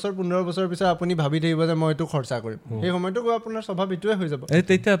 10 বছৰ 15 বছৰ পিছত আপুনি ভাবি থাকিব যে মই এইটো খৰচা কৰিম সেই সময়টো গৈ আপোনাৰ স্বভাৱ এইটোৱে হৈ যাব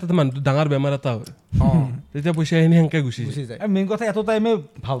তেতিয়া এটা মানুহটো ডাঙৰ বেমাৰ এটা হয় তেতিয়া পইচাখিনি সেনেকৈ গুচি যায় আৰু মেইন কথা এটা টাইমে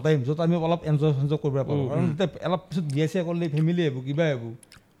ভাল টাইম য'ত আমি অলপ এনজয় কৰিব পাৰোঁ কাৰণ যেতিয়া অলপ পিছত বিয়া চিয়া কৰিলে ফেমিলি আহিব কিবা আহিব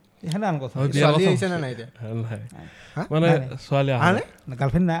সেনে আন কথা ছোৱালী আহিছে নে নাই এতিয়া মানে ছোৱালী আহা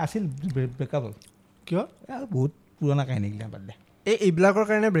গাৰ্লফ্ৰেণ্ড নাই আছিল ব্ৰেকআপ হ'ল কিয় বহুত পুৰণা কাহিনীগিলা বাদ দে এইবিলাকৰ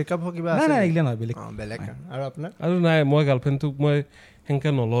কাৰণে ব্ৰেকআপ হোৱা কিবা নাই এইগিলা নহয় বেলেগ আৰু আপোনাৰ আৰু নাই মই গাৰ্লফ্ৰেণ্ডটোক মই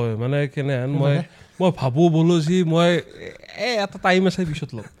সেনেকৈ নলয় মানে কেনেহেন মই ভাবোঁ বোলো যি মই এটা টাইম আছে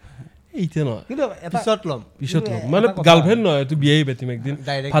পিছত ল'ম এতিয়া নহয় কিন্তু পিছত ল'ম মানে গাৰ্লফ্ৰেণ্ড নহয় এইটো বিয়াই পাতিম একদিন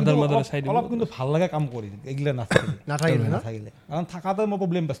ফাদাৰ মাদাৰে চাই দিম অলপ কিন্তু ভাল লাগে কাম কৰি এইগিলা নাথাকিলে কাৰণ থাকাতে মই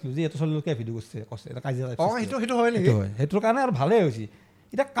প্ৰব্লেম পাইছিলোঁ যে এইটো ছোৱালীলৈকে ভিডিঅ' কৰিছে এটা কাজিয়া সেইটো হয় নেকি সেইটোৰ কাৰণে আৰু ভালেই হৈছে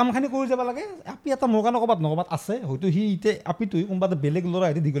এতিয়া কামখিনি কৰি যাব লাগে আপি এটা মোৰ কাৰণে ক'ৰবাত আছে হয়তো সি এতিয়া আপিটো কোনোবা এটা বেলেগ ল'ৰা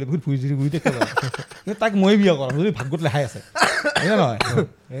এতিয়া দীঘলে বহুত ঘূৰি থাকিব কিন্তু তাক মই বিয়া কৰাম যদি ভাগ্যত লেখাই আছে হয়নে নহয়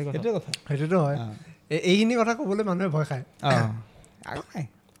সেইটোৱে কথা সেইটোতো হয় এইখিনি কথা ক'বলৈ মানুহে ভয় খায়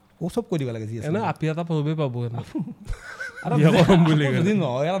চব কৰি দিব লাগে যি আছে আপি এটা চবেই পাব যদি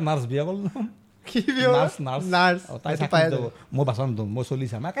নহয় এটা নাৰ্ছ বিয়া কৰিলোঁ মই বাচন দিম মই চলি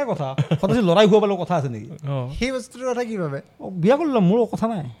চাম একে কথা সদায় লৰাই হোৱা পালেও কথা আছে নেকি সেই বস্তুটোৰ কথা কি ভাবে বিয়া কৰি ল'ম মোৰ কথা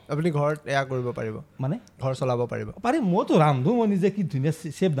নাই আপুনি ঘৰত এয়া কৰিব পাৰিব মানে ঘৰ চলাব পাৰিম মইতো ৰান্ধো মই নিজে কি ধুনীয়া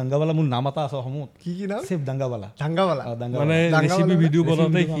চেফ ডাংগাৱালা মোৰ নাম এটা আছে অসমত কি নাম চেফ ডাংগাৱালা মানে ৰেচিপি ভিডিঅ'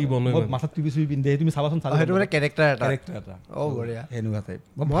 বনাওঁতে কি বনাই মাথাত টিভি পিন্ধে তুমি চাবাচোন সেইটো মানে কেৰেক্টাৰ এটা বঢ়িয়া সেনেকুৱা টাইপ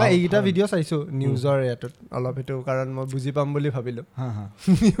মই এইকেইটা ভিডিঅ' চাইছো নিউজৰ ইয়াত অলপ সেইটো কাৰণ মই বুজি পাম বুলি ভাবিলো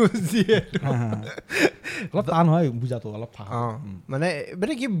অলপ টান হয় বুজাটো অলপ মানে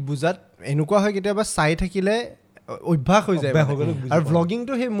কি বুজাত এনেকুৱা হয় কেতিয়াবা চাই থাকিলে অভ্যাস হৈ যায় আৰু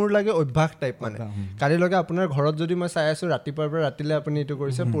ভ্লগিংটো সেই মোৰ লাগে অভ্যাস টাইপ মানে কালিলৈকে আপোনাৰ ঘৰত যদি মই চাই আছো ৰাতিপুৱাৰ পৰা ৰাতিলে আপুনি এইটো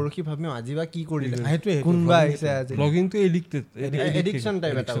কৰিছে পৰহি ভাবিম আজি বা কি কৰিলে কোনোবা আহিছে আজি ভ্লগিংটো এডিকশ্যন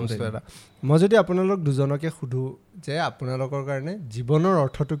টাইপ এটা বস্তু এটা মই যদি আপোনালোক দুজনকে সুধো যে আপোনালোকৰ কাৰণে জীৱনৰ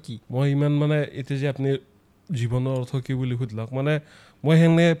অৰ্থটো কি মই ইমান মানে এতিয়া যে আপুনি জীৱনৰ অৰ্থ কি বুলি সুধিলক মানে মই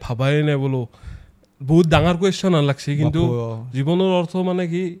সেনে ভাবাই নাই বোলো বহুত ডাঙৰ কুৱেশ্যন লাগছে কিন্তু জীৱনৰ অৰ্থ মানে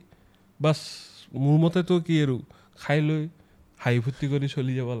কি বাছ মোৰ মতেতো কি আৰু খাই লৈ হাঁহি ফূৰ্তি কৰি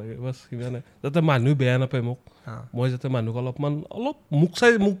চলি যাব লাগে বাছ সিমানে যাতে মানুহ বেয়া নাপায় মোক মই যাতে মানুহক অলপ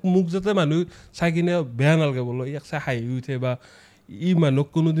মোক যাতে মানুহ চাই কিনে বেয়া নালাগে বোলো ইয়াক চাই হাঁহি উঠে বা ই মানুহক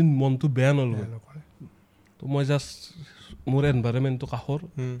কোনোদিন মনটো বেয়া নলগে তো মই জাষ্ট মোৰ এনভাইৰনমেণ্টটো কাষৰ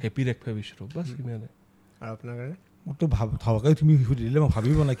হেপি ৰাখিব বিচাৰোঁ বাছ সিমানে আৰু আপোনাৰ কাৰণে মইতো ভাবকে তুমি সুধিলে মই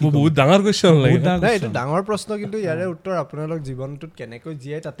ভাবিব নাই বহুত ডাঙৰ কুৱেশ্যন লাগে এইটো ডাঙৰ প্ৰশ্ন কিন্তু ইয়াৰে উত্তৰ আপোনালোক জীৱনটোত কেনেকৈ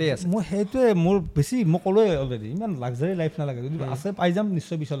জীয়াই তাতেই আছে মই সেইটোৱে মোৰ বেছি মই ক'লোৱে অলৰেডি ইমান লাক্সাৰী লাইফ নালাগে যদি আছে পাই যাম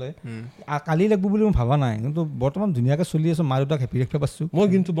নিশ্চয় পিছলৈ কালি লাগিব বুলি মই ভাবা নাই কিন্তু বৰ্তমান ধুনীয়াকৈ চলি আছোঁ মা দেউতাক হেপি ৰাখিব পাৰিছোঁ মই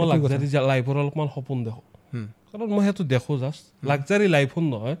কিন্তু মই লাক্সাৰী লাইফৰ অলপমান সপোন দেখোঁ কাৰণ মই সেইটো দেখোঁ জাষ্ট লাক্সাৰী লাইফত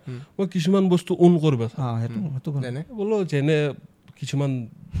নহয় মই কিছুমান বস্তু অন কৰিব সেইটো বোলো যেনে কিছুমান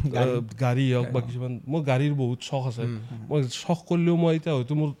গাড়ী হওক বা কিছুমান মোৰ গাড়ীৰ বহুত চখ আছে মই চখ কৰিলেও মই এতিয়া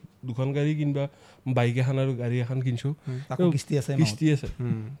হয়তো মোৰ দুখন গাড়ী কিনবা বাইক এখন আৰু গাড়ী এখন কিনছোঁ কিস্তি আছে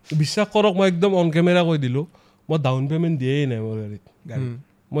বিশ্বাস কৰক মই একদম অন কেমেৰা কৈ দিলোঁ মই ডাউন পে'মেণ্ট দিয়েই নাই মোৰ গাড়ীত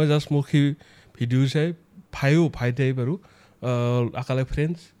মই জাষ্ট মোক সেই ভিডিঅ' চাই ভাইতে বাৰু আকালে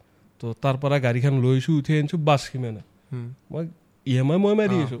ফ্ৰেণ্ডছ তো তাৰ পৰা গাড়ীখন লৈছোঁ উঠি আনিছোঁ বাছ সিমানে মই EMI মই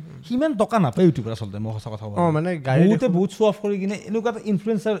মাৰি আছোঁ সিমান টকা নাপায় ইউটিউবত আচলতে মই সঁচা কথা মানে বহুতে বহুত শ্ব' অফ কৰি কিনে এনেকুৱা এটা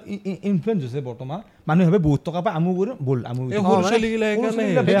ইনফ্লুৱেঞ্চ হৈছে বৰ্তমান মানুহে ভাবে বহুত টকা পায় আমুক কৰিম ব'ল আমুক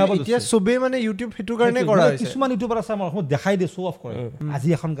এতিয়া চবেই মানে ইউটিউব সেইটো কাৰণে কৰা হৈছে কিছুমান ইউটিউবাৰ আছে আমাৰ অসমত দেখাই দিয়ে শ্ব' অফ কৰে আজি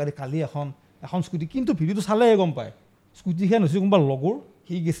এখন গাড়ী কালি এখন স্কুটি কিন্তু ভিডিঅ'টো চালেহে গম পায় স্কুটিখন হৈছে কোনোবা লগৰ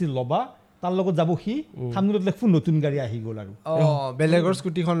সি গেছি ল'বা তাৰ লগত যাব সি থামনেলত লিখব নতুন গাড়ী আহি গ'ল আৰু বেলেগৰ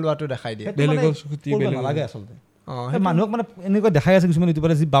স্কুটিখন লোৱাটো দেখাই দিয়ে বেলেগৰ স্কুটি নালাগে আচলতে মানুহক মানে এনেকুৱা দেখাই আছে কিছুমান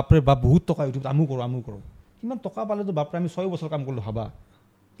ইউটিউবাৰে যি বাপৰে বাপ বহুত টকা ইউটিউবত আমুক কৰোঁ কিমান টকা পালেতো বাপৰে আমি 6 বছৰ কাম কৰিলোঁ ভাবা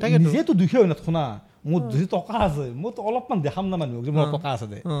নিজেতো দুখীয়া হয় না শুনা মোৰ যদি টকা আছে মইতো অলপমান দেখাম না মানুহক যে মোৰ টকা আছে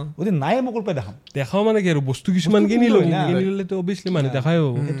দে যদি নাই মই ক'ৰ পৰা দেখাওঁ মানে কি আৰু বস্তু কিছুমান কিনিলেতো অভিয়াছলি মানুহ দেখাই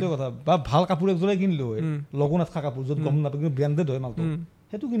হ'ব সেইটোৱে কথা বা ভাল কাপোৰ একযোৰে কিনিলোঁ হয় লগো নাথাকা কাপোৰ য'ত গম নাপায় কিন্তু ব্ৰেণ্ডেড হয় মালটো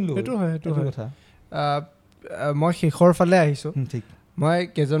সেইটো কিনিলোঁ সেইটো হয় কথা মই শেষৰ ফালে আহিছোঁ ঠিক মই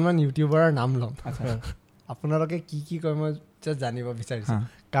কেইজনমান ইউটিউবাৰৰ নাম ল'ম আপোনালোকে কি কয় মই জানিব বিচাৰিছোঁ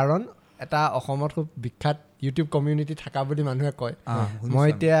কাৰণ এটা অসমত খুব বিখ্যাত ইউটিউব কমিউনিটি থকা বুলি মানুহে কয় মই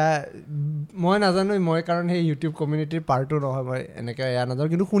এতিয়া মই নাজানো মই কাৰণ সেই ইউটিউব কমিউনিটিৰ পাৰ্টো নহয় মই এনেকৈ এয়া নাজানো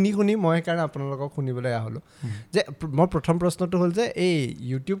কিন্তু শুনি মই সেইকাৰণে আপোনালোকক শুনিবলৈ এয়া হ'লোঁ যে মোৰ প্ৰথম প্ৰশ্নটো হ'ল যে এই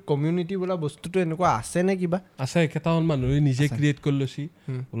ইউটিউব কমিউনিটি বোলা বস্তুটো এনেকুৱা আছে নে কিবা আছে কেইটামান মানুহে নিজে ক্ৰিয়েট কৰি লৈছি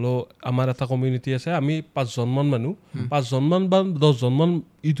বোলো আমাৰ এটা কমিউনিটি আছে আমি 5জনমান মানুহ 5জনমান বা 10জনমান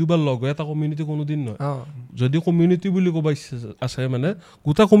ইউটিউবাৰ লগ হৈ এটা কমিউনিটি কোনোদিন নহয় যদি কমিউনিটি বুলি ক'ব আছে মানে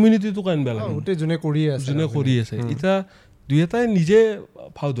গোটা কমিউনিটিটো কাইন বেয়া লাগে গোটেই যোনে কৰি আছে এতিয়া দুই এটাই নিজে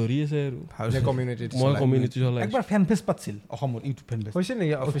ভাও ধৰি আছে আৰু মই কমিউনিটি চলাই একবাৰ ফেন পেজ পাতিছিল অসমত ইউটিউব ফেন পেজ হৈছিল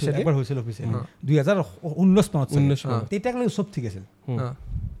নেকি অফিচিয়েলি একবাৰ হৈছিল অফিচিয়েলি 2019 তেতিয়ালৈকে চব ঠিক আছিল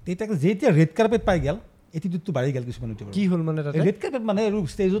তেতিয়ালৈকে যেতিয়া ৰেড কাৰ্পেট পাই গ'ল এটিটিউডটো বাঢ়ি গ'ল কিছুমান ইউটিউবাৰ কি হ'ল মানে ৰেড কাৰ্পেট মানে আৰু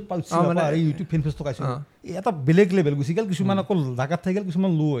ষ্টেজত পাইছিল আৰু ইউটিউব ফেন পেজ টকাইছিল এটা বেলেগ লেভেল গুচি গ'ল কিছুমান অকল জাগাত থাকি গ'ল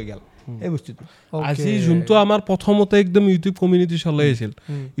কিছুমান লো হৈ গ'ল এই বস্তুটো আজি যোনটো আমাৰ প্ৰথমতে একদম ইউটিউব কমিউনিটি চলাই আছিল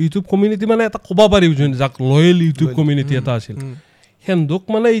ইউটিউব কমিউনিটি মানে এটা ক'ব পাৰি যাক লয়েল ইউটিউব কমিউনিটি এটা আছিল সেন্দক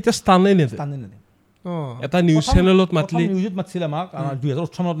মানে এতিয়া স্থানেই নেদে এটা নিউজ চেনেলত নিউজত মাতিছিল আমাক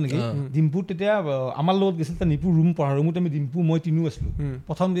 2018 নেকি ডিম্পুত তেতিয়া আমাৰ লগত গৈছিল নিপু ৰুম পঢ়া ৰুমত আমি ডিম্পু মই তিনিও আছিলোঁ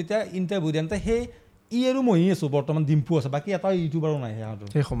প্ৰথম যেতিয়া ইণ্টাৰভিউ দিওঁতে সেই আৰু মই আছোঁ বৰ্তমান ডিম্পু আছে বাকী এটা ইউটিউবাৰো নাই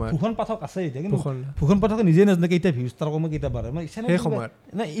সেই সময়ত ফুকন পাঠক আছে এতিয়া কিন্তু ফুকন পাঠকে নিজে নাজানে কেইটা ভিউজ তাৰ কমে কেইটা বাঢ়ে মই সেই সময়ত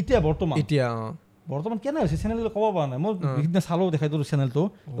এতিয়া বৰ্তমান বৰ্তমান কেনে হৈছে চেনেল ক'ব পৰা নাই মই বিভিন্ন চালো দেখাই তোৰ চেনেলটো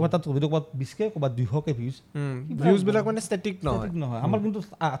ক'ৰবাত তাত ক'ৰবাত 20K ক'ৰবাত 200K ভিউজবিলাক মানে ষ্টেটিক নহয় আমাৰ কিন্তু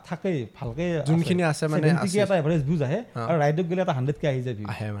থাকেই ভালকে যোনখিনি আছে মানে এটা এভাৰেজ ভিউজ আহে আৰু ৰাইডত গ'লে এটা 100K আহি যায়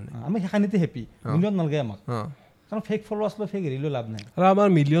আহে মানে আমি সেইখানিতে হেপী মিলিয়ন নালাগে আমাক কাৰণ ফেক ফলোৱাৰ্ছ লৈ ফেক হেৰিলৈ লাভ নাই আৰু আমাৰ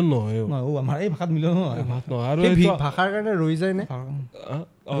মিলিয়ন নহয় আমাৰ এই ভাষাত মিলিয়ন নহয় আৰু ভাষাৰ কাৰণে ৰৈ যায় নে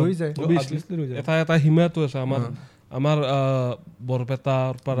ৰৈ যায় এটা সীমাটো আছে আমাৰ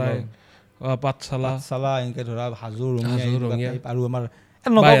বৰপেটাৰ পৰাই পাঠশালা এনেকে ধৰা হাজো ৰঙিয়া আৰু আমাৰ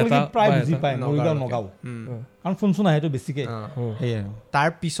প্ৰায় বুজি পায় নগাঁও কাৰণ ফোন চোন আহেতো বেছিকে সেয়াই তাৰ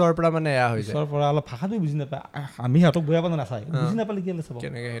পিছৰ পৰা মানে এয়া হৈ যায় পিছৰ পৰা অলপ ভাষাটো বুজি নাপায় আমি সিহঁতক বেয়া পালে নাচায় বুজি নাপালে কি চাব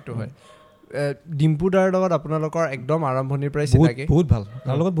কেনেকে সেইটো হয় ডিম্পু দাৰ লগত আপোনালোকৰ একদম আৰম্ভণিৰ পৰাই চিনাকি বহুত ভাল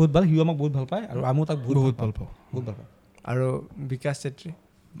তাৰ লগত বহুত ভাল সিও আমাক বহুত ভাল পায় আৰু আমিও তাক বহুত ভাল পাওঁ আৰু বিকাশ চেত্ৰী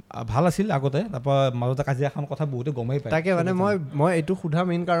ভাল আছিল আগতে তাৰপৰা মাজতে কাজিয়া এখন কথা বহুতে গমেই পায় তাকে মানে মই এইটো সোধা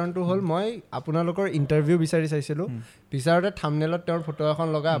মেইন কাৰণটো হ'ল মই আপোনালোকৰ ইণ্টাৰভিউ বিচাৰি চাইছিলোঁ বিচাৰোঁতে থাম্বনেইলত তেওঁৰ ফটো এখন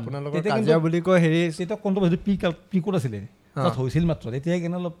লগাই আপোনালোকৰ কাজিয়া বুলি কয় হেৰি তেতিয়া কোনটো পিকত আছিলে তাত হৈছিল মাত্ৰ তেতিয়াই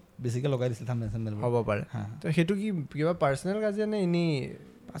কিনে অলপ বেছিকৈ লগাই দিছিল থাম্বনেইল হ'ব পাৰে তো সেইটো কি কিবা পাৰ্চনেল কাজিয়া নে এনেই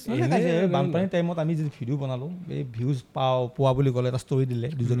বানপানীৰ টাইমত আমি যদি ভিডিঅ' বনালোঁ এই ভিউজ পোৱা বুলি ক'লে এটা ষ্টৰি দিলে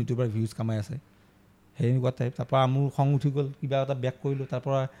দুজন ইউটিউবাৰ ভিউজ কামাই আছে সেই এনেকুৱা টাইপ তাৰপৰা মোৰ খং উঠি গ'ল কিবা এটা বেক কৰিলোঁ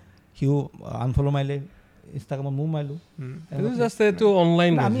তাৰপৰা সিও আনফল' মাৰিলে ইনষ্টাগ্ৰামত ময়ো মাৰিলোঁ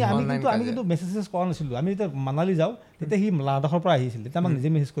আমি কিন্তু মেছেজ কৰা নাছিলোঁ আমি যেতিয়া মানালী যাওঁ তেতিয়া সি লাডাখৰ পৰা আহিছিল তেতিয়া আমাক নিজে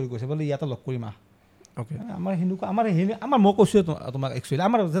মেছেজ কৰি কৈছে বোলে ইয়াতে লগ কৰিম আমাৰ সেনেকুৱা আমাৰ মই কৈছোঁ তোমাক একচুৱেলি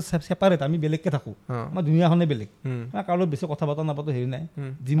আমাৰ ছেপাৰেট আমি বেলেগকৈ থাকোঁ আমাৰ দুনিয়াখনে বেলেগ কাৰোলৈ বেছি কথা বতৰা নাপাতো হেৰি নাই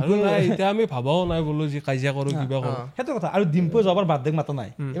ডিম্পু এতিয়া আমি ভাবাও নাই বোলো যে কাজিয়া কৰোঁ কিবা কৰোঁ সেইটো কথা আৰু ডিম্পুৱে যাবৰ বাৰ্থডেক মাতা নাই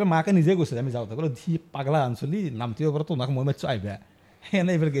এইবাৰ মাকে নিজে কৈছে আমি যাওঁতে বোলে সি পাগলা আঞ্চলি নামটিৰ পৰা তোমাক মই মাতিছোঁ আহিবা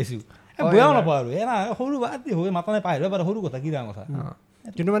সেনে এইবাৰ গৈছোঁ বেয়াও নাপাওঁ আৰু সৰু হৈ মাতা নাই পাহৰিব পাৰে সৰু কথা কি ডাঙৰ কথা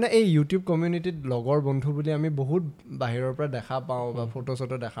কিন্তু মানে এই ইউটিউব কমিউনিটিত লগৰ বন্ধু বুলি আমি বহুত বাহিৰৰ পৰা দেখা পাওঁ বা ফটো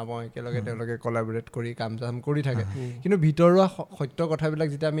চটো দেখা পাওঁ একেলগে তেওঁলোকে কলাবৰেট কৰি কাম চাম কৰি থাকে কিন্তু ভিতৰুৱা সত্য কথাবিলাক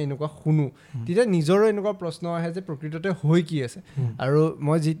যেতিয়া আমি এনেকুৱা শুনো তেতিয়া নিজৰো এনেকুৱা প্ৰশ্ন আহে যে প্ৰকৃততে হৈ কি আছে আৰু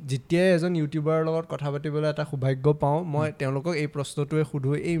মই যেতিয়াই এজন ইউটিউবাৰৰ লগত কথা পাতিবলৈ এটা সৌভাগ্য পাওঁ মই তেওঁলোকক এই প্ৰশ্নটোৱে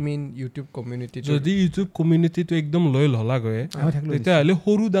সোধোঁ এই মেইন ইউটিউব কমিউনিটি যদি ইউটিউব কমিউনিটিটো একদম লয়েল হলাগৈ তেতিয়াহ'লে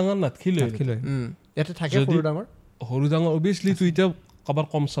সৰু ডাঙৰ নাথাকিলে ইয়াতে থাকে সৰু ডাঙৰ অভিয়াছলি তো এতিয়া কাৰোবাৰ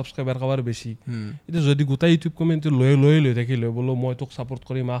কম ছাবস্ক্ৰাইবাৰ কাৰোবাৰ বেছি এতিয়া যদি গোটেই ইউটিউব কমিউনিটি লৈ থাকিলে বোলো মই তোক ছাপোৰ্ট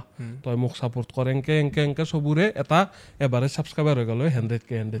কৰিম তই মোক ছাপোৰ্ট কৰ এনেকে চবৰে এটা এবাৰে ছাবস্ক্ৰাইবাৰ হৈ গ'ল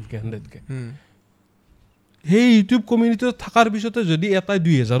 100K সেই ইউটিউব কমিউনিটিত থকাৰ পিছতে যদি এটাই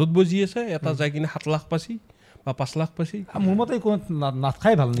 2000ত বজি আছে এটা যাই কিনে 7 লাখ পাইছি বা 5 লাখ পাইছি মোৰ মতে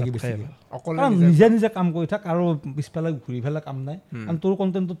নাথাই ভাল নেকি বেছি নিজে কাম কৰি থাক আৰু পিছফালে ঘূৰি পেলাই কাম নাই কাৰণ তোৰ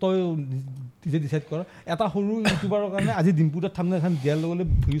কণ্টেণ্টটো তই নিজে ডিচাইড কৰ এটা সৰু ইউটিউবাৰৰ কাৰণে আজি ডিম্পুত থাম্বনেইল এখন দিয়াৰ লগে লগে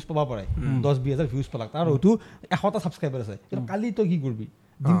ভিউজ পাব পাৰে 10-20,000 ভিউজ পালাক তাৰ হয়তো 100টা ছাবস্ক্ৰাইবাৰ আছে কিন্তু কালি তই কি কৰিবি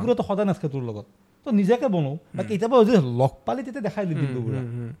ডিম্পুতো সদায় নাথাকে তোৰ লগত তই নিজাকে বনাও বা কেতিয়াবা যদি লগ পালি তেতিয়া দেখাই দিবি ডিম্পুবোৰে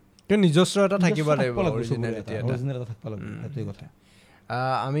নিজস্ব এটা থাকিব লাগিব অৰিজিনেল এটা থাকিব লাগিব সেইটোৱে কথা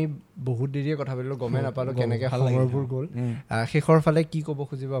আমি বহুত দেৰিয়ে কথা পাতিলোঁ গমেই নাপালোঁ কেনেকৈ সময়বোৰ গ'ল শেষৰ ফালে কি ক'ব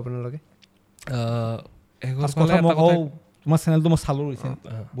খুজিব আপোনালোকে তোমাৰ চেনেলটো মই চালোঁ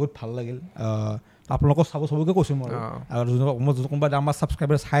বহুত ভাল লাগিল আপোনালোকক চবকে কৈছোঁ মই আৰু মই কোনোবা আমাৰ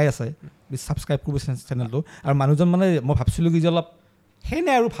ছাবস্ক্ৰাইবাৰ চাই আছে ছাবস্ক্ৰাইব কৰিব চেনেলটো আৰু মানুহজন মানে মই ভাবিছিলোঁ কি যে অলপ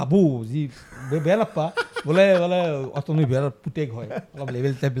সেনে আৰু ভাবোঁ যি বেয়া নাপা বোলে অতনি বেয়া পুতেক হয় অলপ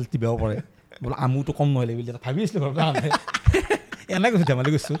লেভেল বেয়াও পৰে বোলে আমোতো কম নহয় লেভেল ভাবি আছিলোঁ ঘৰতে এনে কৈছোঁ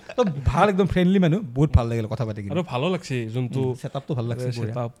ধেমালি কৈছোঁ তো ভাল একদম ফ্ৰেণ্ডলি মানুহ বহুত ভাল লাগিল কথা পাতি আৰু ভালো লাগছে যোনটো ছেটআপটো ভাল লাগছে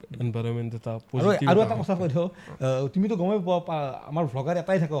এনভাইৰনমেণ্ট এটা আৰু এটা কথা কৈ দিওঁ তুমিতো গমেই পোৱা আমাৰ ভ্লগাৰ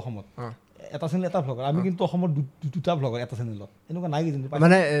এটাই থাকে অসমত এটা চেনেল এটা ভ্লগাৰ আমি কিন্তু অসমৰ দুটা ভ্লগাৰ এটা চেনেলত এনেকুৱা নাই কিন্তু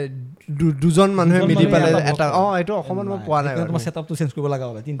মানে দুজন মানুহে মিলি পেলাই এটা এইটো অসমত মই পোৱা নাই তোমাৰ ছেটআপটো চেঞ্জ কৰিব লগা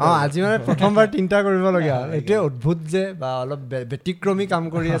হ'লে আজি মানে প্ৰথমবাৰ 3টা কৰিবলগীয়া হ'ল এইটোৱে অদ্ভুত যে বা অলপ ব্যতিক্ৰমী কাম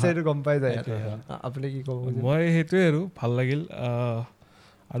কৰি আছে এইটো গম পাই যায় আপুনি কি ক'ব মই সেইটোৱে আৰু ভাল লাগিল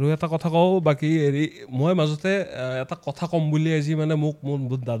আৰু এটা কথা কওঁ বাকী হেৰি মই মাজতে এটা কথা ক'ম বুলি আজি মানে মোৰ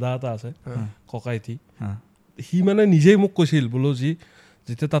বহুত দাদা এটা আছে ককাইটি সি মানে নিজেই মোক কৈছিল বোলো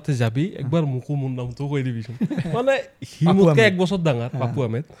যেতিয়া তাতে যাবি একবাৰ মোকো মোৰ নামটো কৈ দিবিচোন মানে সি মোতকৈ 1 বছৰ ডাঙৰ পাপু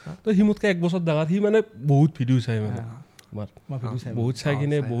আহমেদ তো সি মোতকৈ 1 বছৰ ডাঙৰ সি মানে বহুত ভিডিঅ' চাই মানে বহুত চাই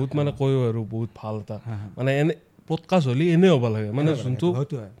কিনে বহুত মানে কয় আৰু বহুত ভাল এটা মানে এনে পডকাষ্ট হ'লে এনেই হ'ব লাগে মানে যোনটো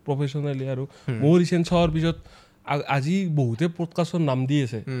প্ৰফেচনেলি আৰু মোৰ ৰিচেণ্ট চোৱাৰ পিছত আজি বহুতে পডকাষ্টৰ নাম দি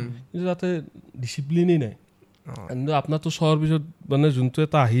আছে কিন্তু তাতে ডিচিপ্লিনেই নাই কিন্তু আপোনাৰতো চোৱাৰ পিছত মানে যোনটো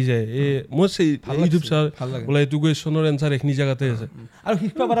এটা আহি যায় এই মই ইউটিউব চাই বোলে এইটো কুৱেশ্যনৰ এনচাৰ এইখিনি জেগাতে আছে আৰু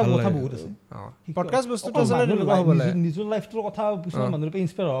শিকিব পৰা কথা বহুত আছে পডকাষ্ট বস্তুটো আচলতে তেনেকুৱা হ'ব লাগে নিজৰ লাইফটোৰ কথা কিছুমান মানুহৰ পৰা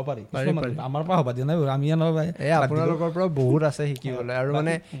ইনস্পায়াৰ হ'ব পাৰি আমাৰ পৰা হ'বা দিয়া নাই আমি নহয় এই আপোনালোকৰ পৰা বহুত আছে শিকিবলৈ আৰু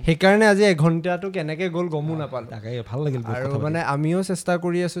মানে সেইকাৰণে আজি 1 ঘণ্টাটো কেনেকৈ গ'ল গমো নাপালোঁ তাকে ভাল লাগিল আৰু মানে আমিও চেষ্টা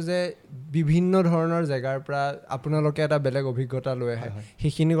কৰি আছোঁ যে বিভিন্ন ধৰণৰ জেগাৰ পৰা আপোনালোকে এটা বেলেগ অভিজ্ঞতা লৈ আহে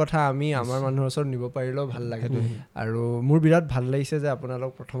সেইখিনি কথা আমি আমাৰ মানুহৰ ওচৰত নিব পাৰিলেও ভাল লাগে আৰু মোৰ বিৰাট ভাল লাগিছে যে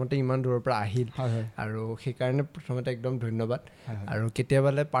আপোনালোক প্ৰথমতে ইমান দূৰৰ পৰা আহিল আৰু সেইকাৰণে প্ৰথমতে একদম ধন্যবাদ আৰু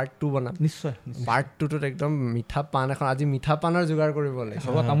কেতিয়াবালে পাৰ্ট 2 বনাম নিশ্চয় পাৰ্ট 2টোত একদম মিঠা পান এখন আজি মিঠা পানৰ যোগাৰ কৰিব লাগিছে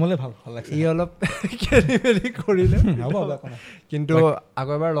কামলে ভাল লাগিছে ই অলপ খেলি মেলি কৰিলে কিন্তু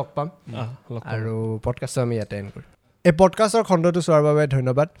আকৌ এবাৰ লগ পাম আৰু পডকাষ্টটো আমি ইয়াতে এণ্ড কৰিম এই পডকাষ্টৰ খণ্ডটো চোৱাৰ বাবে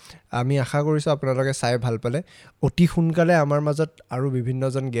ধন্যবাদ আমি আশা কৰিছোঁ আপোনালোকে চাই ভাল পালে অতি সোনকালে আমাৰ মাজত আৰু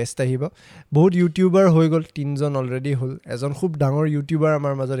বিভিন্নজন গেষ্ট আহিব বহুত ইউটিউবাৰ হৈ গ'ল 3জন অলৰেডি হ'ল এজন খুব ডাঙৰ ইউটিউবাৰ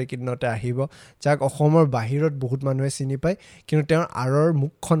আমাৰ মাজত এইকেইদিনতে আহিব যাক অসমৰ বাহিৰত বহুত মানুহে চিনি পায় কিন্তু তেওঁৰ আঁৰৰ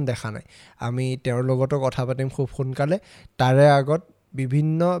মুখখন দেখা নাই আমি তেওঁৰ লগতো কথা পাতিম খুব সোনকালে তাৰে আগত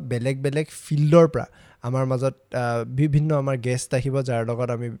বিভিন্ন বেলেগ বেলেগ ফিল্ডৰ পৰা আমাৰ মাজত বিভিন্ন আমাৰ গেষ্ট আহিব যাৰ লগত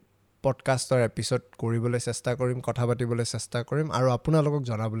আমি পডকাষ্টৰ এপিছড কৰিবলৈ চেষ্টা কৰিম কথা পাতিবলৈ চেষ্টা কৰিম আৰু আপোনালোকক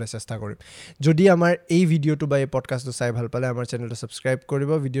জনাবলৈ চেষ্টা কৰিম যদি আমাৰ এই ভিডিঅ'টো বা এই পডকাষ্টটো চাই ভাল পালে আমাৰ চেনেলটো ছাবস্ক্ৰাইব কৰিব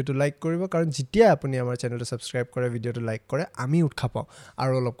ভিডিঅ'টো লাইক কৰিব কাৰণ যেতিয়া আপুনি আমাৰ চেনেলটো ছাবস্ক্ৰাইব কৰে ভিডিঅ'টো লাইক কৰে আমি উৎসাহ পাওঁ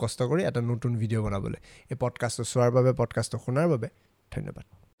আৰু অলপ কষ্ট কৰি এটা নতুন ভিডিঅ' বনাবলৈ এই পডকাষ্টটো চোৱাৰ বাবে পডকাষ্টটো শুনাৰ বাবে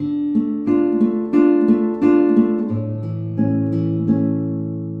ধন্যবাদ